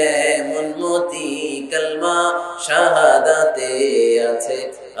যেমন মতি, কালমা শাহাদাতে আছে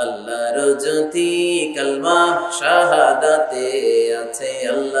আল্লাহর জ্যোতি, কালমা শাহাদাতে আছে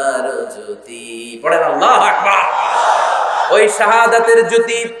আল্লাহর জ্যোতি। পড়েন আল্লাহু আকবার। ওই শাহাদাতের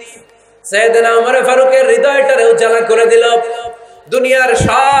জ্যোতি সাইয়েদনা ওমর ফারুকের হৃদয়টারে উজালা করে দিল। দুনিয়ার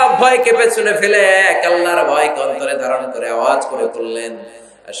সব ভয়কে পেছনে ফেলে এক আল্লাহর ভয়কে অন্তরে ধারণ করে আওয়াজ করে বললেন,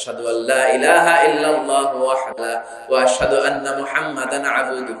 আশহাদু আল্লা ইলাহা ইল্লাল্লাহু ওয়াহদাহু ওয়া আশহাদু আন্না মুহাম্মাদান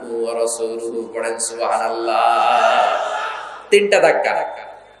আবদুহু ওয়া রাসূলুহু। পড়েন সুবহানাল্লাহ। তিনটা ধাক্কা।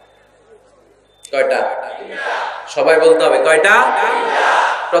 কয়টা? সবাই বলতে হবে কয়টা?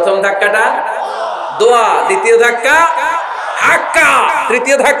 প্রথম ধাক্কাটা দোয়া, দ্বিতীয় ধাক্কা হাক্কা,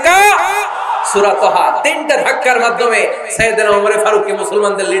 তৃতীয় ধাক্কা সূরা তাহা। তিনটা ধাক্কার মাধ্যমে সাইয়েদনা ওমর ফারুককে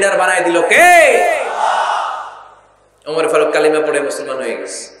মুসলমানদের লিডার বানায় দিল কে? ওমর ফারুক কালিমা পড়ে মুসলমান হয়ে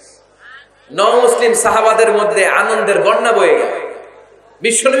গেছে। নও মুসলিম সাহাবাদের মধ্যে আনন্দের বন্যা বয়ে গেল।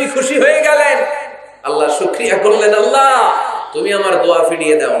 বিশ্বনবী খুশি হয়ে গেলেন, আল্লাহ শুকরিয়া করলেন, আল্লাহ তুমি আমার দোয়া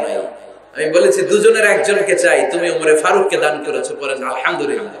ফিরিয়ে দাও নাই, আমি বলেছি দুজনের একজনকে চাই, তুমি ওমরে ফারুককে দান করেছো। পরে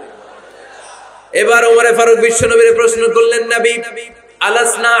আলহামদুলিল্লাহ। এবার ওমরে ফারুক বিশ্বনবীর প্রশ্ন করলেন, নবী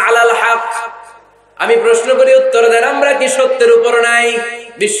আলাসনা আলাল হক, আমি প্রশ্ন করি উত্তর দেন, আমরা কি সত্যের উপর নাই?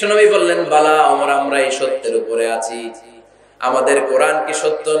 বিশ্বনবী বললেন, বালা ওমর, আমরা এই সত্যের উপরে আছি, আমাদের কোরআন কি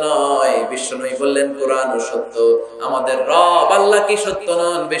সত্য নয়? বিশ্বনবী বললেন, কোরআনও সত্য। আমাদের রব আল্লাহ কি সত্য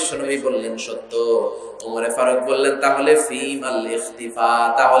নন? বিশ্বনবী বললেন, সত্য। ওমরে ফারুক বললেন, তাহলে ফিমাল ইখতিফা,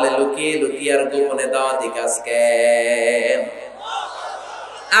 তাহলে লুকিয়ে লুকিয়ে আর গোপনে দাওয়াতি কাজ কেন?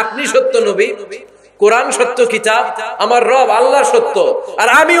 আপনি সত্য নবী, কোরআন সত্য কিতাব, আমার রব আল্লাহ সত্য, আর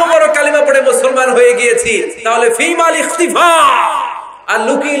আমি ওমর কালিমা পড়ে মুসলমান হয়ে গিয়েছি, তাহলে ফিমাল ইখতিফা, আর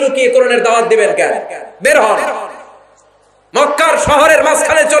লুকিয়ে লুকিয়ে কোরআনের দাওয়াত দিবেন কেন? বের হন, মক্কার শহরের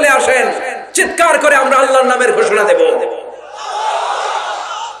মাঝখানে চলে আসেন, চিৎকার করে আমরা আল্লাহর নামের ঘোষণা দেব।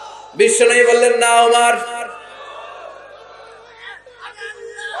 বিশ্বনবী বললেন, না ওমর,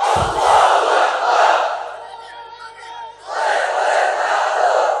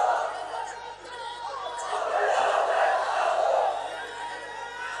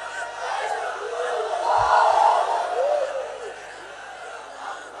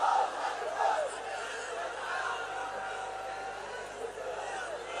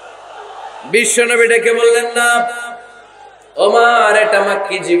 বিশ্বনবী ডেকে বললেন, না ওমর, এটা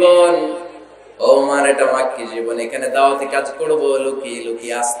মাক্কি জীবন, ওমর এটা মাক্কি জীবন, এখানে দাওয়াতি কাজ করব লুকিয়ে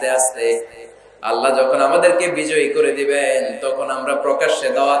লুকিয়ে আস্তে আস্তে। আল্লাহ যখন আমাদেরকে বিজয়ী করে দিবেন তখন আমরা প্রকাশ্যে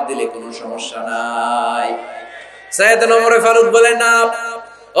দাওয়াত দিলে কোনো সমস্যা নাই। সাইয়েদনা ওমর ফারুক বলেন, না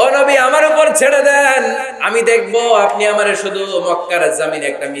ও নবী, আমার উপর ছেড়ে দেন, আমি দেখব আপনি আমারে শুধু মক্কার জমিনে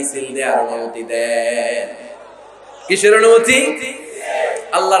একটা মিছিল দেওয়ার অনুমতি দেন। কিসের অনুমতি?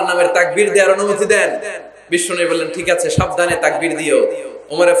 আল্লাহর নামের তাকবীর দেওয়ার অনুমতি দেন। বিশ্বনবী বললেন, ঠিক আছে, সাবধানে তাকবীর দিও।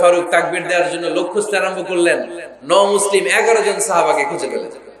 ওমরে ফারুক তাকবীর দেওয়ার জন্য লোক খুঁজতে আরম্ভ করলেন। নও মুসলিম 11 জন সাহাবাকে খুঁজে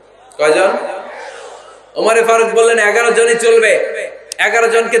পেলেন। কয়জন? ওমরে ফারুক বললেন 11 জনই চলবে। 11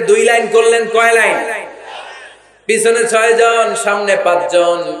 জনকে 2 লাইন করলেন। কয় লাইন? পিছনে 6 জন, সামনে 5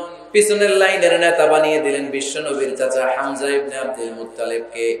 জন। পিছনের লাইনের নেতা বানিয়ে দিলেন বিশ্বনবীর চাচা হামজা ইবনে আব্দুল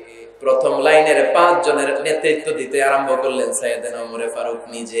মুত্তালিবকে। প্রথম লাইনের 5 জনের নেতৃত্ব দিতে আরম্ভ করলেন সাইয়েদনা ওমর ফারুক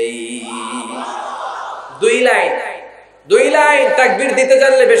নিজেই। 2 লাইন তাকবীর দিতে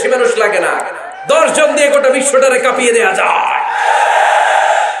জানলে বেশি মানুষ লাগে না, 10 জন দিয়ে গোটা বিশ্বটারে কাঁপিয়ে দেয়া যায়।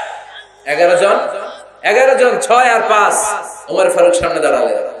 11 জন 6 আর 5। ওমর ফারুক সামনে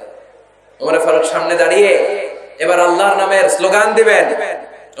দাঁড়ালেন। ওমর ফারুক সামনে দাঁড়িয়ে এবার আল্লাহর নামের স্লোগান দিবেন।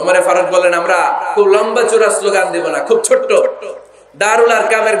 ওমর ফারুক বললেন, আমরা খুব লম্বা চূড়া স্লোগান দেব না, খুব ছোট্ট। দারুল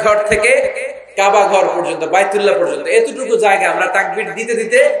আরকামের ঘর থেকে কাবা ঘর পর্যন্ত, বাইতুল্লাহ পর্যন্ত, এতটুকু জায়গা আমরা তাকবীর দিতে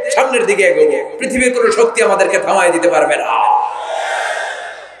দিতে সামনের দিকে এগোবো। পৃথিবীর কোনো শক্তি আমাদেরকে থামাই দিতে পারবে না।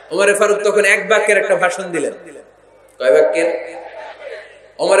 ওমর ফারুক তখন 1 বাক্যের একটা ভাষণ দিলেন। কয় বাক্যের?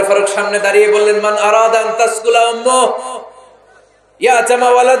 ওমর ফারুক সামনে দাঁড়িয়ে বললেন, মান আরাদা আন তাসকুলা উম্মু ইয়া জামা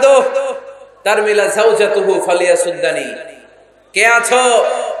ওয়ালাদু, তারমিলা যাওজাতুহু ফালিয়াসুদ্দানি। কে আছো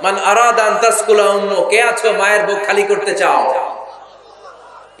মান আরাদা আন তাসকুলা উম্মু, কে আছো মায়ের বুক খালি করতে চাও?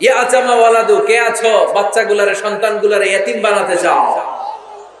 ইয়া আতামা ওয়ালাদু, কে আছো বাচ্চাগুলারে সন্তানগুলারে ইতিম বানাতে চাও?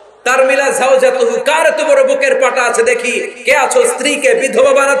 তারমিলা যাওজাতুহু, কার এত বড় বুকের পাটা আছে দেখি, কে আছো স্ত্রীকে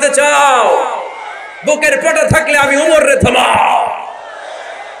বিধবা বানাতে চাও? বুকের পাটা থাকলে আমি উমর রে থামাও,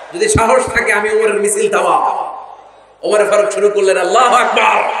 যদি সাহস থাকে আমি উমরের মিছিল থামাও। ওমর ফারুক শুরু করলেন আল্লাহু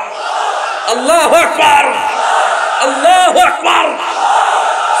আকবার, আল্লাহু আকবার, আল্লাহু আকবার।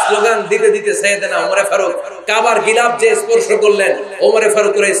 স্লোগান দিতে দিতে সাইয়েদনা ওমর ফারুক কাবার গিলাফ যে স্পর্শ করলেন, ওমর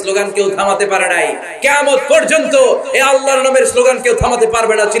ফারুকের এই স্লোগান কেউ থামাতে পারে নাই। কিয়ামত পর্যন্ত এই আল্লাহর নামের স্লোগান কেউ থামাতে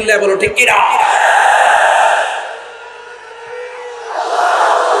পারবে না। চিল্লায় বলো ঠিক কি না?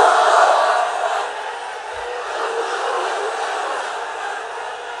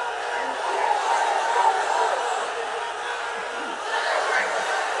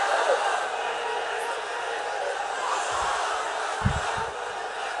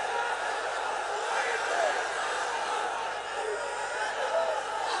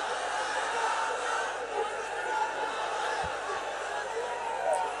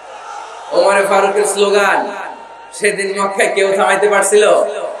 ওমর ফারুকের স্লোগান সেদিন মক্কায় কেউ থামাইতে পারছিল?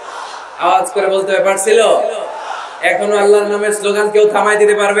 আওয়াজ করে বলতে পারছিল? এখনো আল্লাহর নামের স্লোগান কেউ থামাই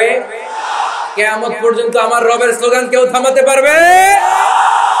দিতে পারবে? কিয়ামত পর্যন্ত আমার রবের স্লোগান কেউ থামাতে পারবে?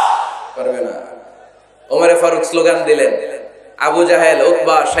 পারবে না। ওমর ফারুক স্লোগান দিলেন, আবু জাহেল,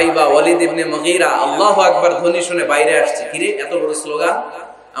 উতবা, শাইবা, ওয়ালিদ ইবনে মুগীরা আল্লাহু আকবার ধ্বনি শুনে বাইরে আসছে। কিরে এত বড় স্লোগান,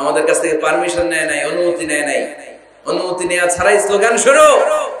 আমাদের কাছ থেকে পারমিশন নেয় নাই, অনুমতি নেয় নাই। অনুমতি নেওয়া ছাড়াই স্লোগান শুরু।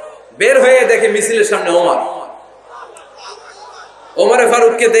 বের হয়ে দেখে মিছিলের সামনে ওমর। ওমর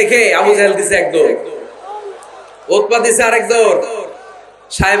ফারুককে দেখে আবু জাহেল দিছে এক দৌড়, উতবা দিছে আরেক দৌড়,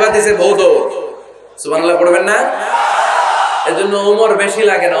 শাইবা দিছে বহু দৌড়। সুবহানাল্লাহ পড়বেন না? এজন্য ওমর বেশি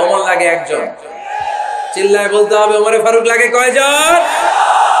লাগে না, ওমর লাগে একজন। চিল্লায় বলতে হবে ওমর ফারুক লাগে কয়জন?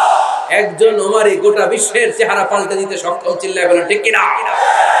 একজন। ওমরই গোটা বিশ্বের চেহারা পাল্টে দিতে সক্ষম। চিল্লায় বলেন ঠিক কি না?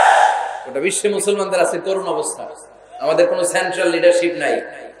 গোটা বিশ্বে মুসলমানদের আছে করুণ অবস্থা। আমাদের কোনো সেন্ট্রাল লিডারশিপ নাই।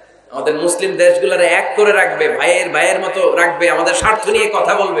 আমাদের মুসলিম দেশগুলোরে এক করে রাখবে, ভাইয়ের ভাইয়ের মতো রাখবে, আমাদের স্বার্থ নিয়ে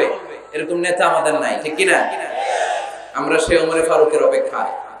কথা বলবে, এরকম নেতা আমাদের নাই। ঠিক কি না? আমরা সেই ওমর ফারুকের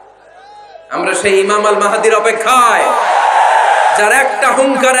অপেক্ষায়, আমরা সেই ইমাম আল মাহদির অপেক্ষায়, যার একটা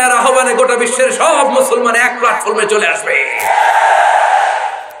হুঙ্কারে আর আহ্বানে গোটা বিশ্বের সব মুসলমান এক প্ল্যাটফর্মে চলে আসবে।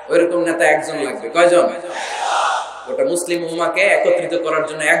 ওইরকম নেতা একজন লাগবে। কয়জন? গোটা মুসলিম উম্মাহকে একত্রিত করার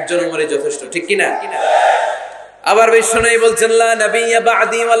জন্য একজন ওমরই যথেষ্ট। ঠিক কি না? আবার বিশ্বনবী বলছেন লা নাবিয়্যা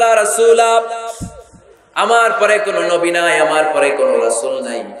বা'দি ওয়ালা রাসূলা, আমার পরে কোন নবী নাই, আমার পরে কোন রাসূল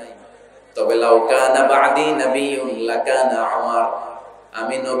নাই। তবে লাউ কানা বা'দি নাবিয়্যুন লাকানা উমর,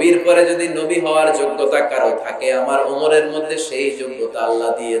 আমি নবীর পরে যদি নবী হওয়ার যোগ্যতা কারো থাকে, আমার ওমরের মধ্যে সেই যোগ্যতা আল্লাহ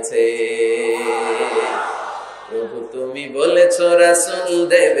দিয়েছে। প্রভু তুমি বলেছো রাসূল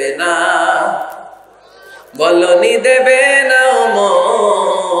দেবে না, বলনি দেবে না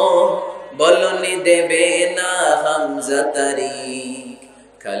ওমর, বলনি দেবে না হামজা তারিক,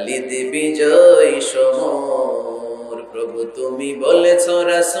 খালিদ বিজয় সমর। প্রভু তুমি বলেছো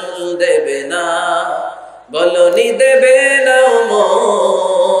রাসূল দেবে না, বলনি দেবে না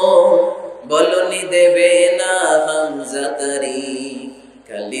ওমর, বলনি দেবে না হামজা তারিক,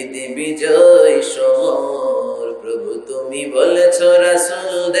 খালিদ বিজয় সমর। প্রভু তুমি বলেছো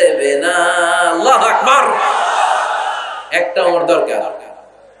রাসূল দেবে না। আল্লাহু আকবার। একটা ওমর দরকার।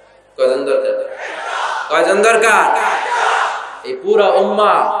 কয়জন দরকার? কয়জন দরকার? এই পুরা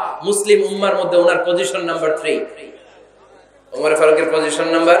উম্মাহ, মুসলিম উম্মার মধ্যে ওনার পজিশন নাম্বার 3। ওমর ফারুকের পজিশন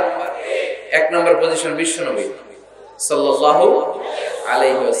নাম্বার 1 নম্বর পজিশন বিশ্বনবী সাল্লাল্লাহু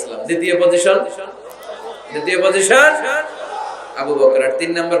আলাইহি ওয়াসাল্লাম। দ্বিতীয় পজিশন আবু বকর। আর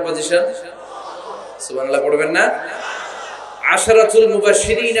 3 নম্বর পজিশন, সুবহানাল্লাহ পড়বেন না? আশরাতুল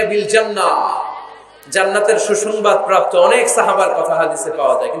মুবাশশিরিন বিল জান্নাহ, জান্নাতের সুসংবাদ প্রাপ্ত অনেক সাহাবার কথা হাদিসে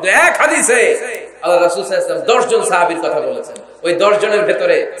পাওয়া যায়, কিন্তু এক হাদিসে আল্লাহ রাসূল সাল্লাল্লাহু আলাইহি ওয়াসাল্লাম 10 জন সাহাবীর কথা বলেছেন। ওই 10 জনের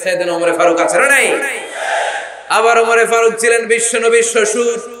ভেতরে সাইয়েদনা ওমর ফারুক আছে না নাই? আবার ওমর ফারুক ছিলেন বিশ্বনবীর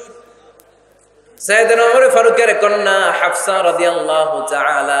শ্বশুর। সাইয়েদনা ওমর ফারুকের কন্যা হাফসা রাদিয়াল্লাহু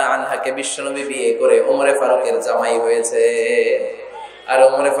তাআলা আনহাকে বিশ্বনবী বিয়ে করে ওমর ফারুকের জামাই হয়েছে, আর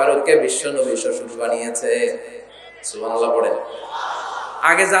ওমর ফারুককে বিশ্বনবী শ্বশুর বানিয়েছে। সুবহানাল্লাহ পড়েন।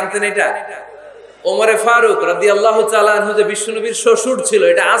 আগে জানতেন এটা? ওমর ফারুক রাদিয়াল্লাহু তাআলা আনহু যে বিশ্বনবীর শ্বশুর ছিল,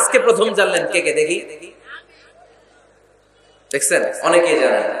 এটা আজকে প্রথম জানলেন। কে কে দেখি? দেখছেন? অনেকেই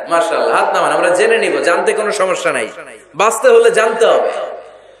জানেন। মাশাআল্লাহ, হাত নামান, আমরা জেনে নিব। জানতে কোনো সমস্যা নাই। বাঁচতে হলে জানতে হবে।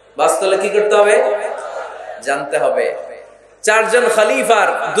 বাঁচতে হলে কি করতে হবে? জানতে হবে। 4 জন খলিফার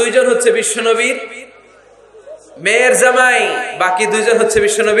 2 জন হচ্ছে বিশ্বনবীর মেয়ের জামাই, বাকি 2 জন হচ্ছে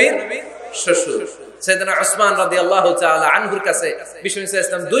বিশ্বনবীর শ্বশুর। সাইয়েদনা ওসমান রাদিয়াল্লাহু তাআলা আনহুর কাছে বিষ্ণু ইসা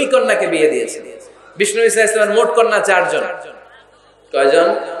ইসলাম 2 কন্যাকে বিয়ে দিয়েছেন। বিষ্ণু ইসা ইসলামের মোট কন্যা 4 জন। কয়জন?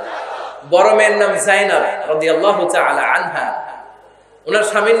 বড় মেয়ের নাম যায়নাব রাদিয়াল্লাহু তাআলা আনহা, ওনার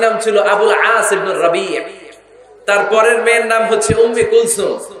স্বামীর নাম ছিল আবুল আস ইবনে রাবি'। তারপরের মেয়ের নাম হচ্ছে উম্মে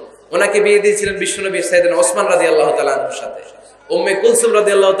কুলসুম, ওনাকে বিয়ে দিয়েছিলেন বিশ্বনবী সাইয়েদনা ওসমান রাদিয়াল্লাহু তাআলা আনহুর সাথে। উম্মে কুলসুম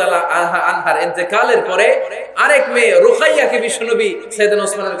রাদিয়াল্লাহু তাআলা আনহার ইন্তেকালের পরে আরেক মেয়ে রুকাইয়াকে বিশ্বনবী সাইয়েদনা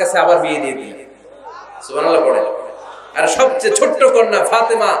ওসমানের কাছে আবার বিয়ে দিয়ে দিলেন। সুবহানাল্লাহ পড়ে। আর সবচেয়ে ছোট্ট কন্যা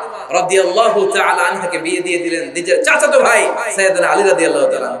ফাতেমা রাদিয়াল্লাহু তাআলা আনহাকে বিয়ে দিয়ে দিলেন নিজের চাচাতো ভাই সাইয়েদনা আলী রাদিয়াল্লাহু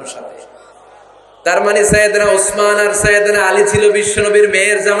তাআলা আনহুর সাথে। তার মানে সাইয়েদনা ওসমান আর সাইয়েদনা আলী ছিল বিশ্বনবীর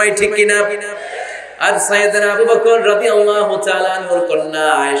মেয়ের জামাই, ঠিক কিনা? আর সাইয়েদনা আবু বকর রাদিয়াল্লাহু তাআলা আনহুর কন্যা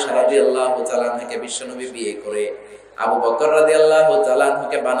আয়েশা রাদিয়াল্লাহু তাআলা আনহাকে বিশ্বনবী বিয়ে করে আবু বকর রাদিয়াল্লাহু তাআলা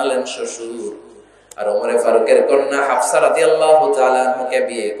আনহুকে বানালেন শ্বশুর। আর ওমরে ফারুকের কন্যা হাফসা রাদিয়াল্লাহু তাআলা আনহাকে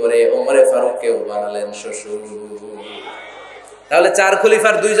বিয়ে করে ওমরে ফারুককেও বানালেন শ্বশুর। তাহলে 4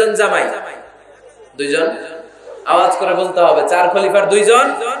 খলিফার 2 জন জামাই, 2 জন। আওয়াজ করে বলতে হবে, 4 খলিফার 2 জন,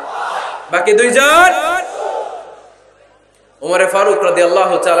 বাকি 2 জন। ওমরে ফারুক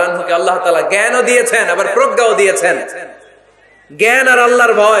রাদিয়াল্লাহু তাআলা আনহুকে আল্লাহ তাআলা জ্ঞানও দিয়েছেন, আবার প্রজ্ঞাও দিয়েছেন। জ্ঞান আর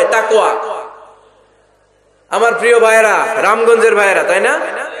আল্লাহর ভয়, তাকওয়া। আমার প্রিয় ভাইরা, রামগঞ্জের ভাইরা, তাই না?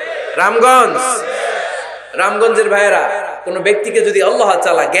 রামগঞ্জের ভাইরা, কোন ব্যক্তিকে যদি আল্লাহ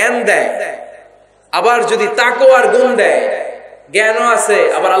তাআলা জ্ঞান দেয়, আবার যদি তাকওয়ার গুণ দেয়, জ্ঞানও আছে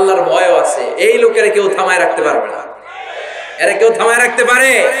আবার আল্লাহর ভয়ও আছে, এই লোকেরা কেউ থামায় রাখতে পারবে না। এরা কেউ থামায় রাখতে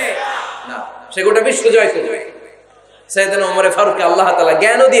পারে না, সে গোটা বিশ্ব জয় করবে। সাইয়েদনা ওমরে ফারুককে আল্লাহ তাআলা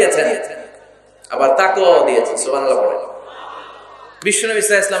জ্ঞানও দিয়েছেন, আবার তাকওয়াও দিয়েছেন। সুবহানাল্লাহ পড়ে। বিশ্বনবী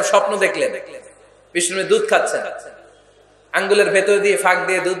সাল্লাল্লাহু আলাইহি ওয়াসাল্লাম স্বপ্ন দেখলেন, বিষ্ণু দুধ খাচ্ছেন, আঙ্গুলের ভেতর দিয়ে ফাঁক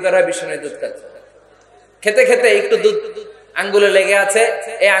দিয়ে দুধ বের হয়, বিষ্ণু দুধ খাচ্ছেন। খেতে খেতে একটু দুধ আঙ্গুলে লেগে আছে,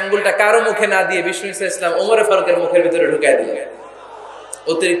 এই আঙ্গুলটা কারো মুখে না দিয়ে বিষ্ণু ইসলাম ওমরে ফারুকের মুখের ভিতরে ঢুকাই দিলেন।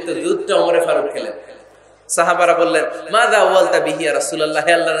 অতিরিক্ত দুধটা ওমরে ফারুক খেলেন। সাহাবারা বললেন, মাযা ওয়ালতা বিহি ইয়া রাসূলুল্লাহ,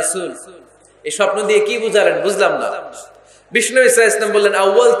 হে আল্লাহর রাসূল, এই স্বপ্ন দিয়ে কি বুঝালেন? বুঝলাম না। বিষ্ণু ইসলাম বললেন,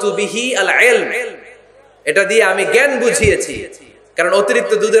 আওয়ালতু বিহি আল ইলম, এটা দিয়ে আমি জ্ঞান বুঝিয়েছি, কারণ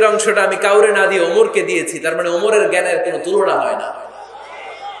অতিরিক্ত দুধের অংশটা আমি কাউরে না দিয়ে ওমরকে দিয়েছি, তার মানে ওমরের জ্ঞানের কোনো তুলনা হয় না।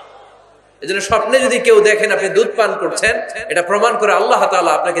 এজন্য স্বপ্নে যদি কেউ দেখেন আপনি দুধ পান করছেন, এটা প্রমাণ করে আল্লাহ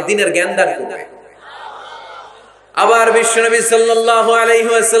তাআলা আপনাকে দ্বীনের জ্ঞান দান করবে। আবার বিশ্বনবী সাল্লাল্লাহু আলাইহি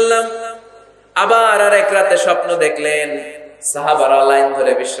ওয়াসাল্লাম আবার আরেক রাতে স্বপ্ন দেখলেন, সাহাবারা লাইন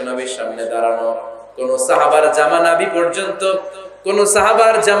ধরে বিশ্বনবীর সামনে দাঁড়ানো, কোন সাহাবার জামা নাভি পর্যন্ত, কোন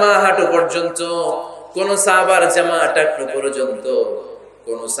সাহাবার জামা হাঁটু পর্যন্ত, কোন সাহাবার জামা টাকনু পর্যন্ত,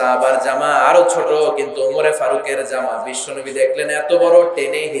 কোন সাহাবার জামা আরো ছোট, কিন্তু ওমরে ফারুকের জামা বিশ্বনবী দেখলেন এত বড়,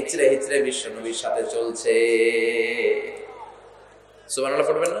 টেনে হিচড়ে হিচড়ে বিশ্বনবীর সাথে চলছে। সুবহানাল্লাহ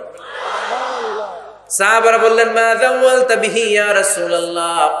পড়বেন না? সাহাবারা বললেন, মাযা ওয়ালতা বিহি ইয়া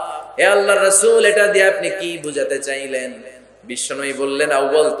রাসূলুল্লাহ, হে আল্লাহর রাসূল, এটা দিয়ে আপনি কি বুঝাতে চাইলেন? বিশ্বনবী বললেন,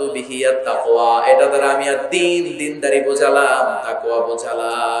 আওয়ালতু বিহি আত-তাকওয়া, এটা দ্বারা আমি দিনদারি বোঝালাম, তাকওয়া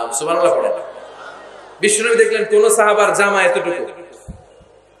বোঝালাম। সুবহানাল্লাহ পড়েন। বিশ্বনবী দেখলেন কোন সাহাবার জামা এতটুকু,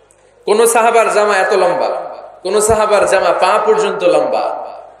 কোন সাহাবার জামা এত লম্বা, কোন সাহাবার জামা পা পর্যন্ত লম্বা।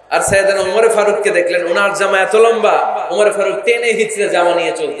 আর সাইয়েদনা ওমরে ফারুককে দেখলেন ওনার জামা এত লম্বা, ওমরে ফারুক টেনে হিচড়ে জামা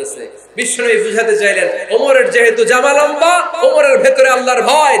নিয়ে চলতেছে। বিশ্বনবী বুঝাতে চাইলেন, ওমরের যেহেতু জামা লম্বা, ওমরের ভেতরে আল্লাহর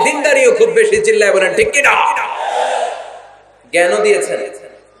ভয়, দিনদারিও খুব বেশি। চিল্লায় বলেন ঠিক কি না? জ্ঞানও দিয়েছেন,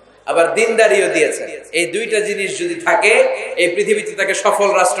 আবার দিনদারিও দিয়েছেন। এই দুইটা জিনিস যদি থাকে, এই পৃথিবীতে তাকে সফল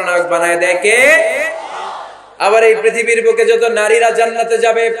রাষ্ট্রনায়ক বানায় দেয় কে? আবার এই পৃথিবীর বুকে যত নারীরা জান্নাতে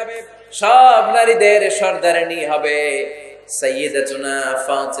যাবে, সব নারীদের সর্দারিনী হবে সাইয়্যিদাতুনা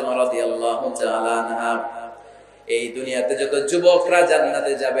ফাতিমা রাদিয়াল্লাহু তাআলা আনহা। এই দুনিয়াতে যত যুবকরা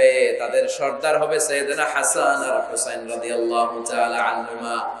জান্নাতে যাবে, তাদের সর্দার হবে সাইয়েদনা হাসান আর হুসাইন রাদিয়াল্লাহু তাআলা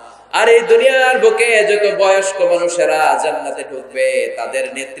আনহুমা। আর এই দুনিয়ার বুকে যত বয়স্ক মানুষেরা জান্নাতে ঢুকবে, তাদের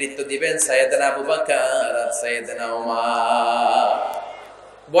নেতৃত্ব দিবেন সাইয়েদনা আবু বকর আর সাইয়েদনা ওমর।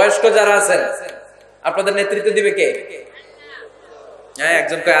 বয়স্ক যারা আছেন, আপনাদের নেতৃত্ব দিবে কে? হ্যাঁ,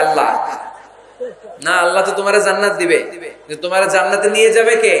 একজন কয় আল্লাহ। না, আল্লাহ তো তোমার জান্নাত দিবে, কিন্তু তোমার জান্নাতে নিয়ে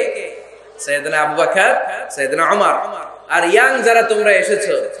যাবে কে? সাইয়েদনা আবু বকর, সাইয়েদনা ওমর। আর ইয়াং যারা তোমরা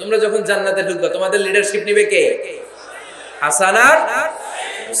এসেছো, তোমরা যখন জান্নাতে ঢুকবে, তোমাদের লিডারশিপ নিবে কে? হাসান আর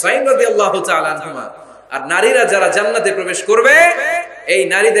হুসাইন রাদিয়াল্লাহু তাআলা আনহুমা। আর নারীরা যারা জান্নাতে প্রবেশ করবে, এই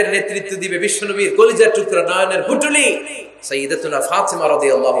নারীদের নেতৃত্ব দিবে বিশ্বনবীর কলিজার টুকরা, নয়নের পুটুলি সাইয়্যিদাতুনা ফাতিমা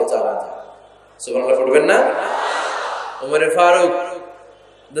রাদিয়াল্লাহু তাআলা। সুবহানাল্লাহ পড়বেন না? Omar Faruk,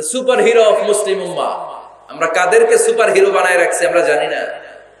 the superhero of Muslim ummah। আমরা কাদেরকে সুপার হিরো বানায় রাখছি আমরা জানি না।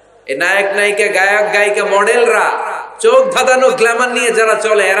 এই নায়ক নায়িকা, গায়ক গায়িকা, মডেলরা চোখ ধাঁধানো গ্ল্যামার নিয়ে যারা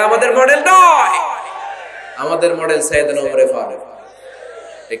চলে এরা আমাদের মডেল নয়। আমাদের মডেল সাইয়েদনা ওমর ফারুক।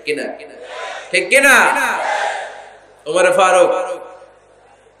 ঠিক কিনা? ঠিক কিনা? ওমর ফারুক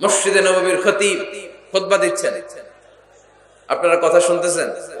মসজিদে নববীর খতিব খুতবা দিচ্ছেন, আপনারা কথা শুনতেছেন?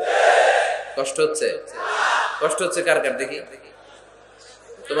 কষ্ট হচ্ছে? কষ্ট হচ্ছে কার কার দেখি?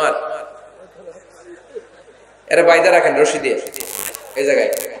 তোমার? এরা বাইদা রাখেন রশি দিয়ে এই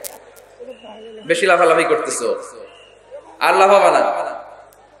জায়গায়। বেশি লাফালাফি করতেছো, আর লাফাবা না,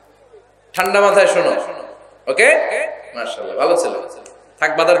 ঠান্ডা মাথায় শোনো। ওকে, মাশাআল্লাহ, ভালো ছিল।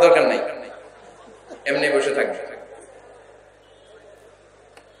 থাক, বাধার দরকার নাই, এমনি বসে থাকবে।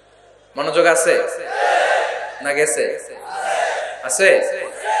 মনোযোগ আছে না গেছে? আছে?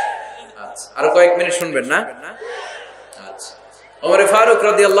 আচ্ছা, আরো কয়েক মিনিট শুনবেন না? আচ্ছা, ওমর ফারুক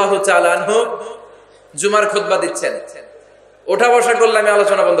রাদিয়াল্লাহু তাআলা আনহু জুমার খুতবা দিচ্ছেন। ওঠা বসা করলে আমি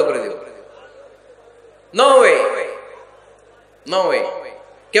আলোচনা বন্ধ করে দেব। নো ওয়ে, নো ওয়ে,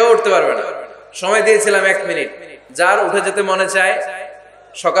 কেউ উঠতে পারবে না। সময় দিয়েছিলাম 1 মিনিট। যার উঠে যেতে মনে চায়,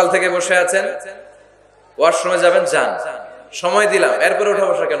 সকাল থেকে বসে আছেন, ওয়াশরুমে যাবেন, যান, সময় দিলাম। এরপরে উঠা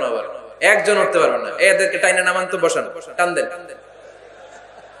বসা কেন আবার? একজন উঠতে পারবেন না, এদেরকে টাইনে নামান তো, বসান, টান দেন,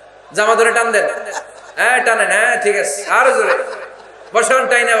 জামা ধরে টান দেন। হ্যাঁ, টানেন, হ্যাঁ, ঠিক আছে, আরো জোরে বসান,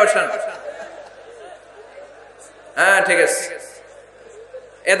 টাইনে বসান। হ্যাঁ, ঠিক আছে,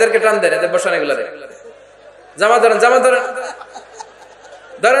 এদেরকে টান দেন, এদের বসান, এগুলারে জামা ধরেন, জামা ধরেন,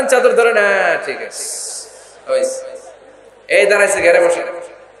 ধরেন, চাদর ধরেন। হ্যাঁ, ঠিক আছে, এই দাঁড়াইছে, ঘেরে বসে,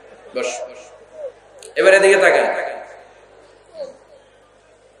 বস। এবার এদিকে তাকান।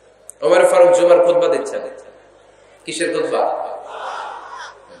 ওমর ফারুক জুমার খুতবা দিচ্ছেন। কিসের খুতবা?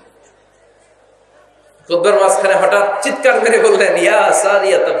 খুতবার মাঝখানে হঠাৎ চিৎকার মেরে বললেন, ইয়া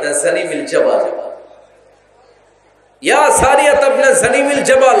সারিয়াত ইবনে জানিমিল জাবাল, ইয়া সারিয়াত ইবনে জানিমিল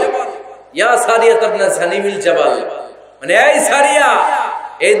জাবাল, ইয়া সারিয়াত ইবনে জানিমিল জাবাল। মানে এই সারিয়া,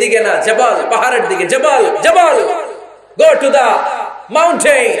 এইদিকে না, জাবাল, পাহাড়ের দিকে, জাবাল, জাবাল, গো টু দা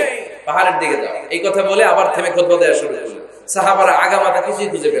মাউন্টেন, পাহাড়ের দিকে যাও। এই কথা বলে আবার থেমে খুতবা দেওয়া শুরু করলেন। সাহাবারা আগামাথা কিছুই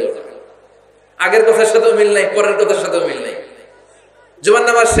খুঁজে পেল না। আগের কথার সাথেও মিল নাই, পরের কথার সাথেও মিল নাই। জুমার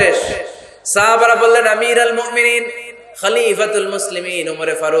নামাজ শেষ। সাহাবারা বললেন, আমিরুল মুমিনিন, খলিফাতুল মুসলিমিন ওমর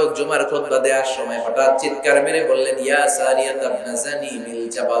ফারুক জুমার খুতবা দেওয়ার সময় হঠাৎ চিৎকার মেরে বললেন, ইয়া সারিয়াত ইবনে জানিমিল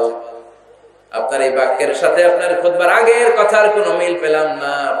জাবাল। আপনার এই বাক্যের সাথে আপনার খুতবার আগের কথার কোনো মিল পেলাম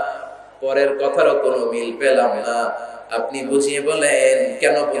না, পরের কথারও কোনো মিল পেলাম না। আপনি বুঝিয়ে বলেন,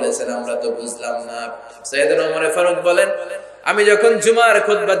 কেন বলেছেন, আমরা তো বুঝলাম না। সাইয়েদনা ওমর ফারুক বলেন, আমি যখন জুমার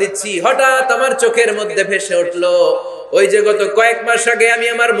খুতবা দিচ্ছি, হঠাৎ আমার চোখের মধ্যে ভেসে উঠলো ওই যে গত কয়েক মাস আগে আমি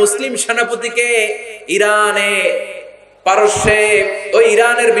আমার মুসলিম সেনাপতিকে ইরানে, পারস্যে, ওই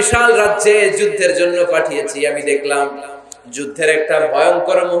ইরানের বিশাল রাজ্যে যুদ্ধের জন্য পাঠিয়েছি। আমি দেখলাম যুদ্ধের একটা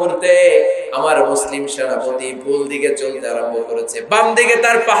ভয়ঙ্কর মুহূর্তে আমার মুসলিম সেনাপতি ভুল দিকে চলতে আরম্ভ করেছে। বাম দিকে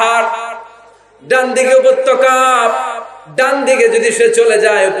তার পাহাড়, ডান দিকে উপত্যকা। ডান দিকে যদি সে চলে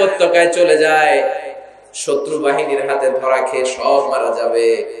যায়, উপত্যকায় চলে যায়, শত্রু বাহিনীর হাতে ধরা খেয়ে সব মারা যাবে।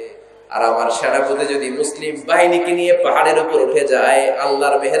 আর আমার সেনাপতি যদি মুসলিম বাহিনীকে নিয়ে পাহাড়ের উপর উঠে যায়,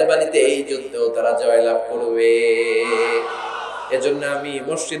 আল্লাহর মেহেরবানিতে এই যুদ্ধেও তারা জয়লাভ করবে। এজন্য আমি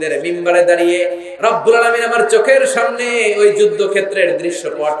মসজিদের মিম্বারে দাঁড়িয়ে রব্বুল আলামিন আমার চোখের সামনে ওই যুদ্ধক্ষেত্রের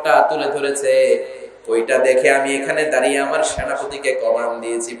দৃশ্যপটটা তুলে ধরেছে, ওইটা দেখে আমি এখানে দাঁড়িয়ে আমার সেনাপতিকে কমান্ড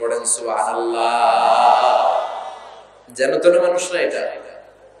দিয়েছি। পড়েন সুবহানাল্লাহ। যেন তেন মানুষ না এটা।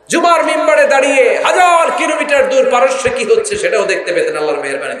 জুমার মিম্বারে দাঁড়িয়ে 1000 কিলোমিটার দূর পারস্যে কি হচ্ছে সেটাও দেখতে পেতেন আল্লাহর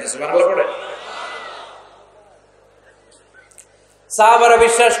মেহেরবানিতে। সুবহানাল্লাহ পড়ে। সাহাবারা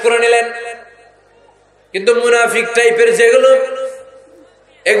বিশ্বাস করে নিলেন, কিন্তু মুনাফিক টাইপের যেগুলো,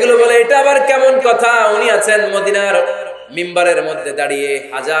 এগুলো বলে এটা আবার কেমন কথা, উনি আছেন মদিনার মিম্বারের মধ্যে দাঁড়িয়ে,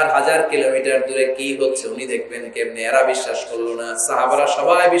 1000 কিলোমিটার দূরে কি হচ্ছে উনি দেখবেন কেমনে। এরা বিশ্বাস করলো না, সাহাবারা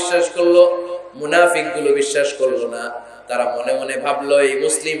সবাই বিশ্বাস করলো, মুনাফিক গুলো বিশ্বাস করলো না। তারা মনে মনে ভাবলো, এই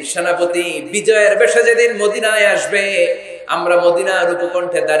মুসলিম সেনাপতি বিজয়ের বেশে যেদিন মদিনায় আসবে, আমরা মদিনার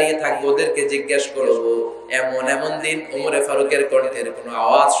উপকণ্ঠে দাঁড়িয়ে থাকবো, ওদেরকে জিজ্ঞেস করবো এমন এমন দিন ওমর ফারুকের কণ্ঠের কোনো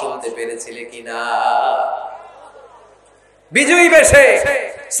আওয়াজ শুনতে পেরেছিলে কিনা। বিজয়ী বেশে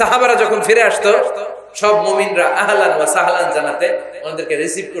সাহাবারা যখন ফিরে আসতো, সব মুমিনরা আহলান ওয়া সাহলান জানাতে ওনাদেরকে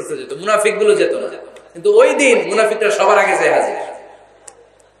রিসিভ করতে যেত, মুনাফিক গুলো যেত না। কিন্তু ওই দিন মুনাফিকরা সবার আগে যায় হাজির।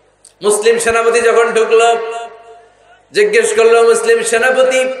 মুসলিম সেনাপতি যখন ঢুকলো, জিজ্ঞেস করলো, মুসলিম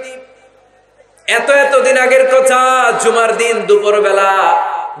সেনাপতি এত দিন আগের কথা, জুমার দিন দুপুর বেলা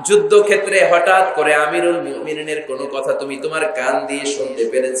যুদ্ধক্ষেত্রে হঠাৎ করে আমিরুল মুমিনিনের কোনো কথা তুমি তোমার কান দিয়ে শুনতে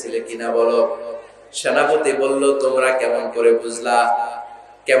পেরেছিলে কিনা বলো। সেনাপতি বলল, তোমরা কেমন করে বুঝলা,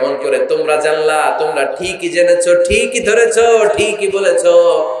 কেমন করে তোমরা জানলা? তোমরা ঠিকই জেনেছো, ঠিকই ধরেছো, ঠিকই বলেছো।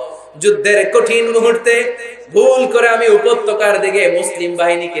 যুদ্ধের কঠিন মুহূর্তে ভুল করে আমি উপত্যকার দিকে মুসলিম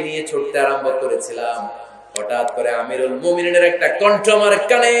বাহিনীকে নিয়ে ছুটতে আরম্ভ করেছিলাম। হঠাৎ করে আমিরুল মুমিনিনের একটা কণ্ঠ আমার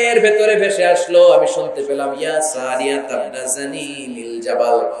কানের ভেতরে ভেসে আসলো। আমি শুনতে পেলাম, ইয়া সারিয়া তাবনাজানি লিল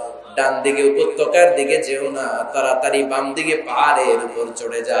জাবাল, ডান দিকে উপত্যকার দিকে যেও না, তাড়াতাড়ি বাম দিকে পাহাড়ের উপর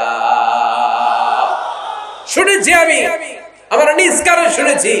চড়ে যা। শুনেছি আমি, আমার নিজ কানে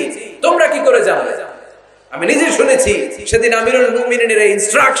শুনেছি, তোমরা কি করে জানলে? আমি নিজে শুনেছি। সেদিন আমিরুল মুমিনিনের এই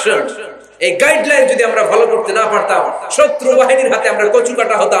ইনস্ট্রাকশন, এই গাইডলাইন যদি আমরা ফলো করতে না পারতাম, শত্রু বাহিনীর হাতে আমরা কচু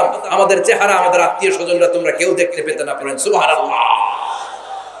কাটা হতাম। আমাদের চেহারা, আমাদের আত্মীয় স্বজনরা তোমরা কেউ দেখতে পেতে না পারেন। সুবহানাল্লাহ।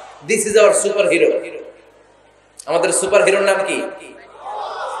 This is our super hero. আমাদের সুপার হিরোর নাম কি?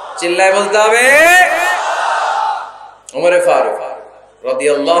 চিল্লায় বলতে হবে, ওমর ফারুক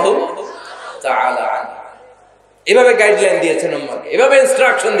রাদিয়াল্লাহু তাআলা আনহু। এভাবে গাইডলাইন দিয়েছেন উম্মাহকে, এভাবে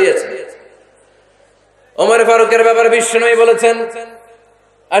ইনস্ট্রাকশন দিয়েছেন। ওমর ফারুকের ব্যাপারে বিশ্বনবী বলেছেন,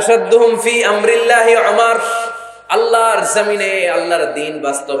 আশাদ্দুহুম ফি আমরিল্লাহি উমর, আল্লাহর জমিনে আল্লাহর দ্বীন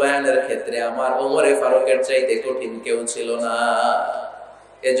বাস্তবায়নের ক্ষেত্রে আমার ওমর ফারুকের চাইতে কঠিন কেউ ছিল না।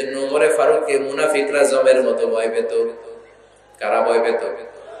 এজন্য ওমর ফারুককে মুনাফিকরা জমের মতো ভয় পেত। কারা ভয় পেত?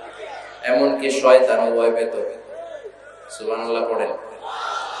 এমনকি শয়তানও ভয় পেত। সুবহানাল্লাহ পড়েন।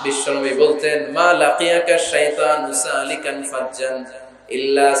 বিশ্বনবী বলতেন, মা লাকিয়াকা শাইতানু সালিকান ফাজ্জান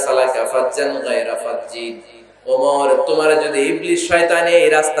ইল্লা সালাকা ফাজ্জান গায়রা ফাজ্জি। ওমর, তোমার যদি ইবলিস শয়তান এই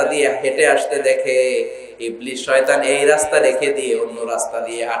রাস্তা দিয়ে হেঁটে আসতে দেখে, ইবলিস শয়তান এই রাস্তা রেখে দিয়ে অন্য রাস্তা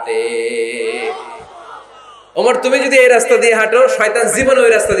দিয়ে হাঁটে। ওমর, তুমি যদি এই রাস্তা দিয়ে হাঁটো, শয়তান জীবনে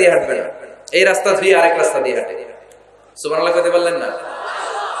ওই রাস্তা দিয়ে হাঁটবে না, এই রাস্তা দিয়ে আরেক রাস্তা দিয়ে হাঁটে। সুবহানাল্লাহ কইতে বললেন না?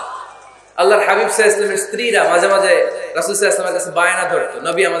 আল্লাহর হাবিব সাল্লাল্লাহু আলাইহি ওয়াসাল্লামের স্ত্রীরা মাঝে মাঝে রাসূল সাল্লাল্লাহু আলাইহি ওয়াসাল্লামের কাছে বায়না ধরতো,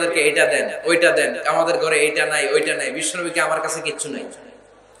 নবী আমাদেরকে এটা দেন, ওইটা দেন, আমাদের ঘরে এইটা নাই, ওইটা নাই। বিশ্বনবীকে, আমার কাছে কিচ্ছু নাই,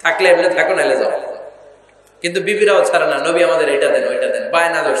 থাকলে এমনি থাকো, নাইলে যাও। কিন্তু বিবিরাও ছাড়ে না, নবী আমাদের এটা দেন, ওইটা দেন,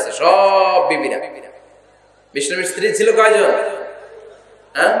 বায়না ধরছে সব বিবিরা। বিশ্বনবীর স্ত্রী ছিল কয়জন?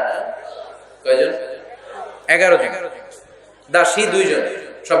 হ্যাঁ, কয়জন? 11 জন। দাসী 2 জন,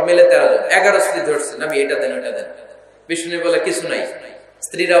 সব মিলে 13 জন। 11 স্ত্রী ধরছে, নবী এটা দেন, ওইটা দেন। বিশ্বনবী বলে কিছু নাই,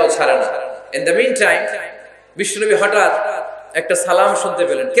 স্ত্রীরাও ছাড়ে না। ইন দ্য মিন টাইম বিশ্বনবী হঠাৎ একটা সালাম শুনতে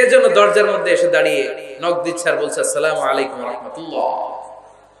পেলেন। কে যেন দরজার মধ্যে এসে দাঁড়িয়ে নক দিচ্ছে আর বলছে, আসসালামু আলাইকুম ওয়া রাহমাতুল্লাহ।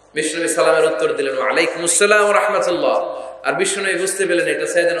 বিশ্বনবী সালামের উত্তর দিলেন, ওয়া আলাইকুম আসসালাম ওয়া রাহমাতুল্লাহ। আর বিশ্বনবী বুঝতে পেলেন এটা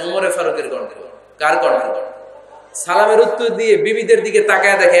সাইয়েদনা ওমর ফারুকের কণ্ঠ। কার কণ্ঠ? সালামের উত্তর দিয়ে বিবিদের দিকে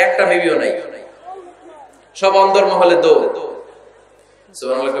তাকায় দেখে একটা বিবিও নাই, সব অন্দরমহলে দৌড়।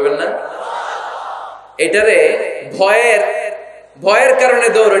 সুবহানাল্লাহ কইবেন না? এটারে ভয়ের কারণে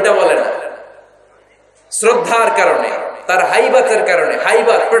দৌড় এটা বলে না, শ্রদ্ধার কারণে, তার হাইবাতের কারণে।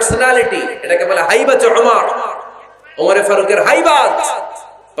 হাইবাত, পার্সোনালিটি, এটাকে বলে হাইবাত ওমর। ওমর ফারুকের হাইবাত,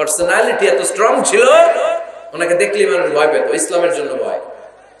 পার্সোনালিটি এত স্ট্রং ছিল, ওনাকে দেখলেই মানুষ ভয় পেত। ইসলামের জন্য ভয়।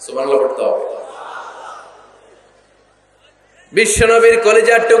 সুবহানাল্লাহ পড়তে হবে। বিশ্বনবীর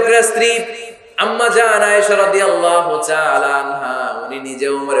কলিজার টুকরা স্ত্রী আম্মা জান আয়েশা রাদিয়াল্লাহু তাআলা আনহা, উনি নিজে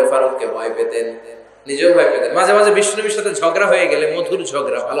ওমর ফারুককে ভয় পেতেন, নিজেও ভয় পেতেন। মাঝে মাঝে বিশ্বনবীর সাথে ঝগড়া হয়ে গেলে, মধুর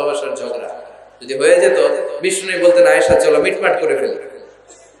ঝগড়া, ভালোবাসার ঝগড়া যদি হয়ে যেত, বিশ্বনবী বলতেন, আয়েশা চলো মিটমাট করে ফেলি,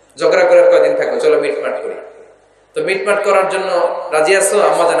 ঝগড়া করার কয়দিন থাকো, চলো মিটমাট করি। তো মিটমাট করার জন্য রাজি আছো?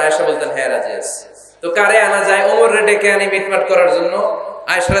 আম্মা জান আয়েশা বলতেন, হ্যাঁ রাজি আছি। তো কারে আনা যায়? ওমর রে ডেকে আনি মিটমাট করার জন্য।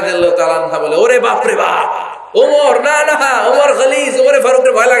 আয়েশা রাদিয়াল্লাহু তাআলা আনহা বলে, ওরে বাপ রে বাপ, ওমর না না, ওমর গলিজ, ওমরে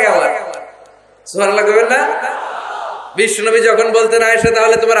ফারুকের ভয় লাগে আমার। সুবহানাল্লাহ কইবেন না? বিশ্বনবী যখন বলতেন, আয়েশা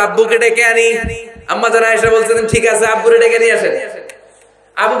তাহলে তোমার আব্বুকে ডেকে আনি, আম্মা জান আয়েশা বলতেন, ঠিক আছে আব্বুরে ডেকে নিয়ে আসেন।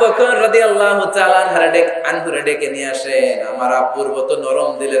 আবু বকর রাদিয়াল্লাহু তাআলা আনহুরে ডেকে নিয়ে আসেন। আমার আব্বুর মতো নরম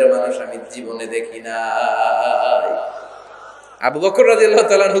দিলের মানুষ আমি জীবনে দেখি না। আবু বকর রাদিয়াল্লাহু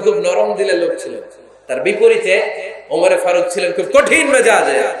তাআলা আনহু খুব নরম দিলের লোক ছিলেন। তার বিপরীতে ওমর ফারুক ছিলেন খুব কঠিন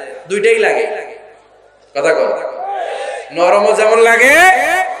মেজাজে। দুইটাই লাগে, কথা কর, নরমও যেমন লাগে,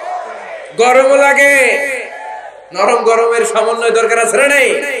 গরমও লাগে। নরম গরমের সমন্বয় দরকার আছে না নেই?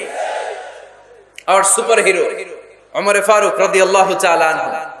 আর সুপার হিরো ওমর ফারুক রাদিয়াল্লাহু তাআলা আনহু।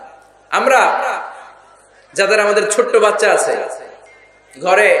 আমরা যাদের আমাদের ছোট্ট বাচ্চা আছে,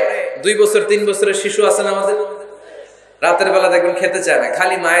 ঘরে 2 বছর 3 বছরের শিশু আছে না আমাদের, রাতের বেলা দেখবেন খেতে চায় না,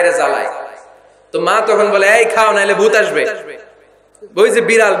 খালি মায়ের জ্বালায়। তো মা তখন বলে, এই খাও নাইলে ভূত আসবে, ওই যে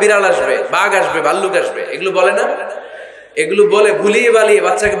বিড়াল আসবে, বাঘ আসবে, ভাল্লুক আসবে, এগুলো বলে না? এগুলো বলে ভুলিয়ে বালিয়ে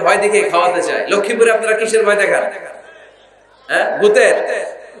বাচ্চাকে ভয় দেখিয়ে খাওয়াতে চায়। লক্ষ্মীপুরে আপনারা কিসের ভয় দেখান? হ্যাঁ, ভূতের?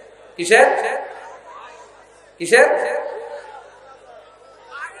 কিসের? কিসের?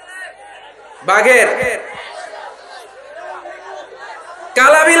 বাঘের?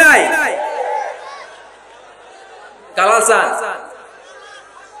 কালা বিলাই, কালাসান।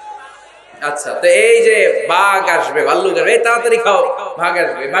 আচ্ছা, তো এই যে বাঘ আসবে, ভাল্লুক আসবে, এই তাড়াতাড়ি খাও, বাঘ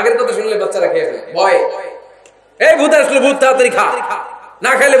আসবে, বাঘের কথা শুনলে বাচ্চারা খেয়ে ফেলে, ভয়। এই ভূত আসলে ভূত তাড়াতাড়ি খা,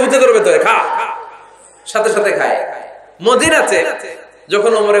 না খাইলে ভূতে ধরবে তোরে, খা। সাথে সাথে খায়। মদিনাতে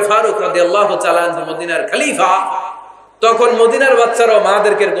যখন ওমরে ফারুক রাদিয়াল্লাহু তাআলা আনহু মদিনার খলিফা, তখন মদিনার বাচ্চারাও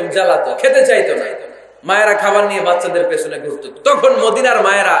মাদেরকে এরকম জ্বালাতো, খেতে চাইতো না। মায়েরা খাবার নিয়ে বাচ্চাদের পেছনে ঘুরতো। তখন মদিনার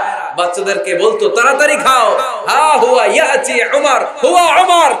মায়েরা বাচ্চাদেরকে বলতো, তাড়াতাড়ি খাও, হা হুয়া ইয়াতি উমর, হুয়া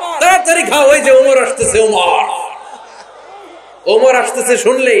উমর, তাড়াতাড়ি খাও, ওই যে ওমর আসতেছে, ওমর ওমর আসতেছে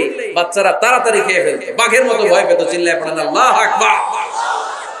শুনলেই বাচ্চারা তাড়াতাড়ি খেয়ে ফেলতো, বাঘের মতো ভয় পেত। চিল্লায় পড়েন আল্লাহু আকবার।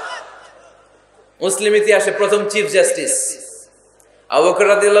 মুসলিম ইতিহাসে প্রথম চিফ জাস্টিস আবু বকর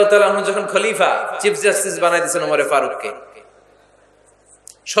রাদিয়াল্লাহু তাআলা আনহু যখন খলিফা, চিফ জাস্টিস বানাই দিয়েছেন ওমরে ফারুককে।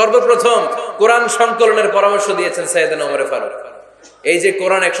 সর্বপ্রথম কোরআন সংকলনের পরামর্শ দিয়েছেন সাইয়েদনা ওমরে ফারুক। এই যে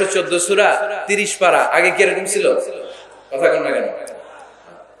কোরআন 114 সূরা 30 পারা, আগে কি এরকম ছিল? কথা কোন না কেন?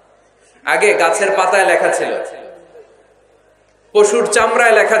 আগে গাছের পাতায় লেখা ছিল, পশুর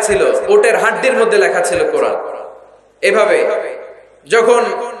চামড়ায় লেখা ছিল, ওটের হাড্ডির মধ্যে লেখা ছিল কোরআন। এভাবে যখন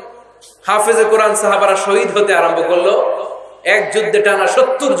হাফেজে কোরআন সাহাবারা শহীদ হতে আরম্ভ করলো, এক যুদ্ধে টানা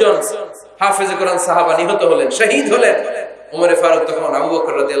 70 জন হাফেজে কোরআন সাহাবা নিহত হলেন, শহীদ হলেন। ওমরে ফারুক তখন আবু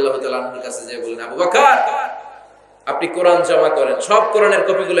বকর রাদিয়াল্লাহু তাআলা আনহুর কাছে যেয়ে বললেন, আবু বকর, আপনি কোরআন জমা করেন, সব কোরআনের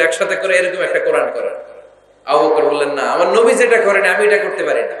কপিগুলো একসাথে করে এরকম একটা কোরআন করেন। আবু বকর বললেন, না, আমার নবী যেটা করেন আমি এটা করতে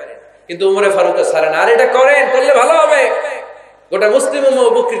পারি না। কিন্তু ওমরে ফারুক ছাড়েন, আর এটা করেন, করলে ভালো হবে, গোটা মুসলিম উম্মাহ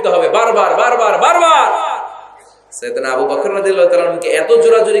উপকৃত হবে। বারবার বারবার বারবার সাইয়েদনা আবু বকর রাদিয়াল্লাহু তাআলা আনহুকে এত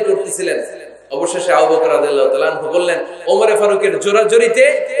জোরাজুরি করতেছিলেন, অবশেষে আবু বকর রাদিয়াল্লাহু তাআলা আনহু বললেন, ওমরে ফারুকের জোরাজুরিতে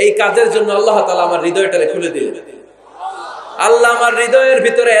এই কাজের জন্য আল্লাহ তাআলা আমার হৃদয়টারে খুলে দিলেন। আল্লাহ আমার হৃদয়ের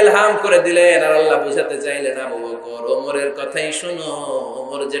ভিতরে ইলহাম করে দিলেন। আর আল্লাহ বুঝাতে চাইলেন, আবু বকর, ওমরের কথাই শোনো,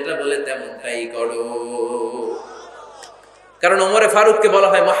 ওমর যেটা বলে তেমনটাই করো। কারণ ওমরে ফারুককে বলা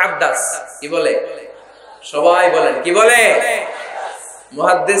হয় মুহাদ্দিস। কি বলে? সবাই বলেন, কি বলে?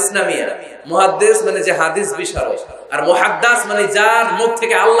 মুহাদ্দিস নামিয়া। মুহাদ্দিস মানে যে হাদিস বিশারদ, আর মুহাদ্দিস মানে যার মুখ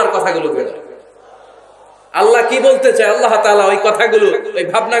থেকে আল্লাহর কথাগুলো বের হয়। আল্লাহ কি বলতে চায়, আল্লাহ তাআলা ওই কথাগুলো, ওই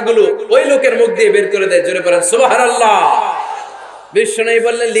ভাবনাগুলো ওই লোকের মুখ দিয়ে বের করে দেয়। জোরে পড়েন সুবহানাল্লাহ। বিশ্বনবী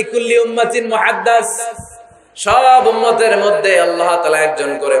বললেন, লিকুল্লি উম্মাতিন মুহাদ্দিস, সব উম্মতের মধ্যে আল্লাহ তাআলা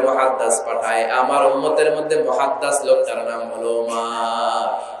একজন করে মুহাদ্দিস পাঠায়। আমার উম্মতের মধ্যে মুহাদ্দিস লোকটার নাম হলো ওমর।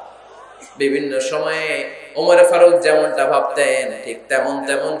 বিভিন্ন সময়ে ওমরে ফারুক যেমনটা ভাবতেন, ঠিক তেমন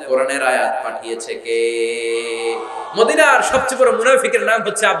তেমন কোরআনের আয়াত পাঠিয়েছে কে? মদিনার সবচেয়ে বড় মুনাফিকের নাম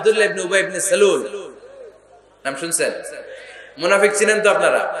হচ্ছে আব্দুল্লাহ ইবনে উবাই ইবনে সালুল। নাম শুনছেন? মুনাফিক চিনেন তো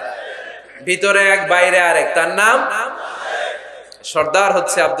আপনারা? ভিতরে এক, বাইরে আরেক। তার নাম সর্দার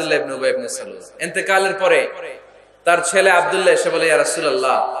হচ্ছে আব্দুল্লাহ ইবনে উবাই ইবনে সালুল। ইন্তেকালের পরে তার ছেলে আব্দুল্লাহ এসে বলে, ইয়া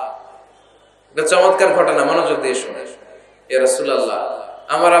রাসূলুল্লাহ, এটা চমৎকার ঘটনা, মনোযোগ দিয়ে শুনেন। ইয়া রাসূলুল্লাহ,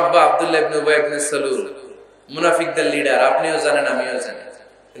 আমার আব্বা আব্দুল্লাহ ইবনে উবাই ইবনে সালুল মুনাফিকদের লিডার, আপনিও জানেন আমিও জানি,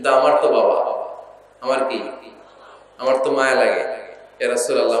 কিন্তু আমার তো বাবা, আমার কি, আমার তো মায়া লাগে। ইয়া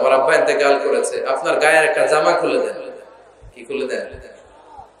রাসূলুল্লাহ, আমার আব্বা ইন্তেকাল করেছে, আপনার গায়ের একটা জামা খুলে দেন। কি খুলে দেন?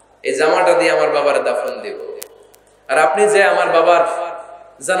 এই জামাটা দিয়ে আমার বাবারে দাফন দেব, আর আপনি যে আমার বাবার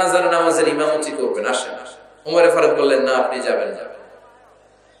জানাজার নামাজের ইমামতি করবেন, আসেন। ওমরে ফারুক বললেন, না, আপনি যাবেন না।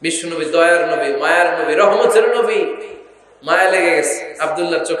 বিশ্বনবী দয়ার নবী, মায়ার নবী, রহমতের নবী, মায়া লেগে গেছে,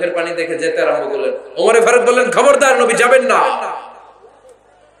 আব্দুল্লাহর চোখের পানি দেখে যেতে আরম্ভ করলেন। ওমরে ফারুক বললেন, খবরদার, নবী যাবেন না।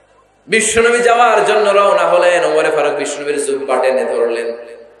 বিশ্বনবী যাওয়ার জন্য রওনা হলেন। ওমরে ফারুক বিশ্বনবীর জুব্বা টেনে ধরলেন।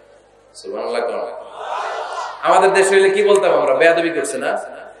 সুবহানাল্লাহ। আমাদের দেশে হইলে কি বলতাম আমরা? বেয়াদবি করছে না?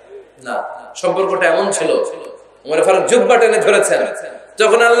 না, সম্পর্কটা এমন ছিল। ওমরে ফারুক জুব্বা টেনে ধরেছেন।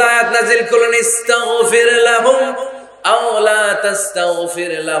 যখন আল্লাহ আয়াত নাযিল করলেন, ইস্তাগফির লাহুম আও লা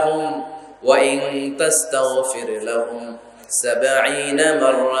তাস্তাগফির লাহুম ওয়া ইন তাস্তাগফির লাহুম 70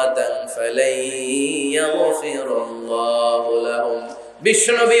 মাররাতান ফালাই ইয়াগফিরুল্লাহু লাহুম।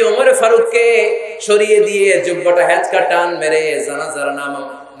 বিশ্বনবী ওমরে ফারুককে সরিয়ে দিয়ে জুব্বাটা হ্যাচকা টান মেরে জানাজার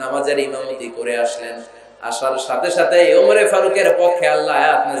নামাজের ইমামতি করে আসলেন। আসার সাথে সাথে ওমরে ফারুকের পক্ষে আল্লাহ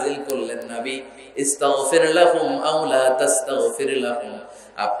আয়াত নাযিল করলেন, নবী, ইস্তাগফির লাহুম আও লা তাস্তাগফির লাহুম,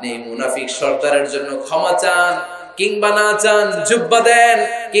 আপনি মুনাফিক সর্দারের জন্য ক্ষমা চান কিংবা না চান, জুব্বা দেন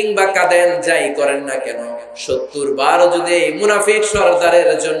কিংবা কাঁদেন, যাই করেন না কেন, 70 বার যদি এই মুনাফিক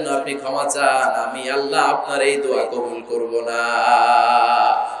সর্দারের জন্য আপনি ক্ষমা চান, আমি আল্লাহ আপনার এই দোয়া কবুল করব না।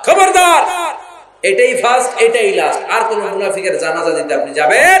 খবরদার, এটাই ফার্স্ট, এটাই লাস্ট। আর কোন মুনাফিকের জানাজা দিতে আপনি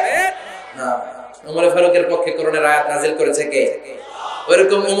যাবেন না। ওমর ফারুকের পক্ষে কোরআনের আয়াত নাযিল করেছে কে?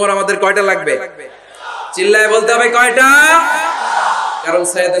 ওরকম ওমর আমাদের কয়টা লাগবে? চিল্লায় বলতে হবে কয়টা? কারণ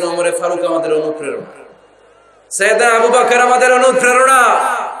সাইয়েদনা ওমর ফারুক আমাদের অনুপ্রেরণা, সাইয়েদনা আবু বকর আমাদের অনুপ্রেরণা,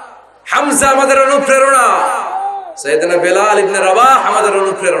 হামজা আমাদের অনুপ্রেরণা, সাইয়েদনা বেলাল ইবনে রাবাহ আমাদের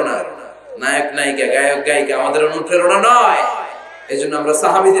অনুপ্রেরণা। নায়ক নায়িকা, গায়ক গায়িকা আমাদের অনুপ্রেরণা নয়। এজন্য আমরা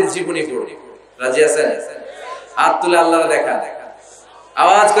সাহাবীদের জীবনী পড়ি। রাজি আছেন? হাত তুলে আল্লাহর দেখা,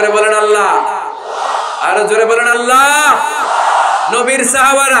 আওয়াজ করে বলেন আল্লাহ, আরো জোরে বলেন আল্লাহ। নবীর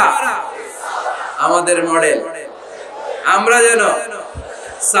সাহাবারা আমাদের মডেল, আমরা যেন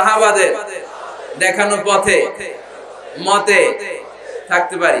সাহাবাদের দেখানো পথে মতে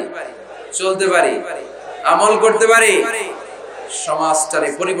থাকতে পারি, চলতে পারি, আমল করতে পারি, সমাজটারে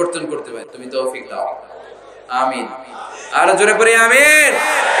পরিবর্তন করতে পারি। তুমি তৌফিক দাও, আমিন। আরো জোরে পড়ি আমিন।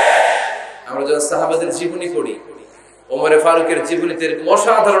 আমরা যখন সাহাবাদের জীবনী পড়ি, ওমর ফারুকের জীবনীতে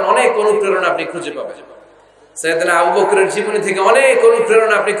অসাধারণ অনেক অনুপ্রেরণা আপনি খুঁজে পাবেন। সাইয়েদনা আবু বকরের জীবনী থেকে অনেক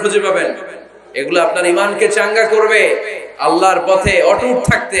অনুপ্রেরণা আপনি খুঁজে পাবেন। এগুলো আপনার ঈমানকে চাঙ্গা করবে, আল্লাহর পথে অটুট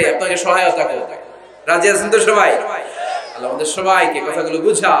থাকতে আপনাকে সহায়তা করবে। রাজি আছেন তো সবাই? আল্লাহ আমাদের সবাইকে কথাগুলো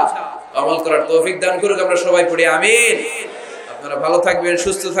বুঝা আমল করার তৌফিক দান করুক। আমরা সবাই পড়ি আমিন। আপনারা ভালো থাকবেন,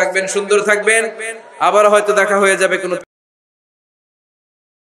 সুস্থ থাকবেন, সুন্দর থাকবেন। আবার হয়তো দেখা হয়ে যাবে কোনো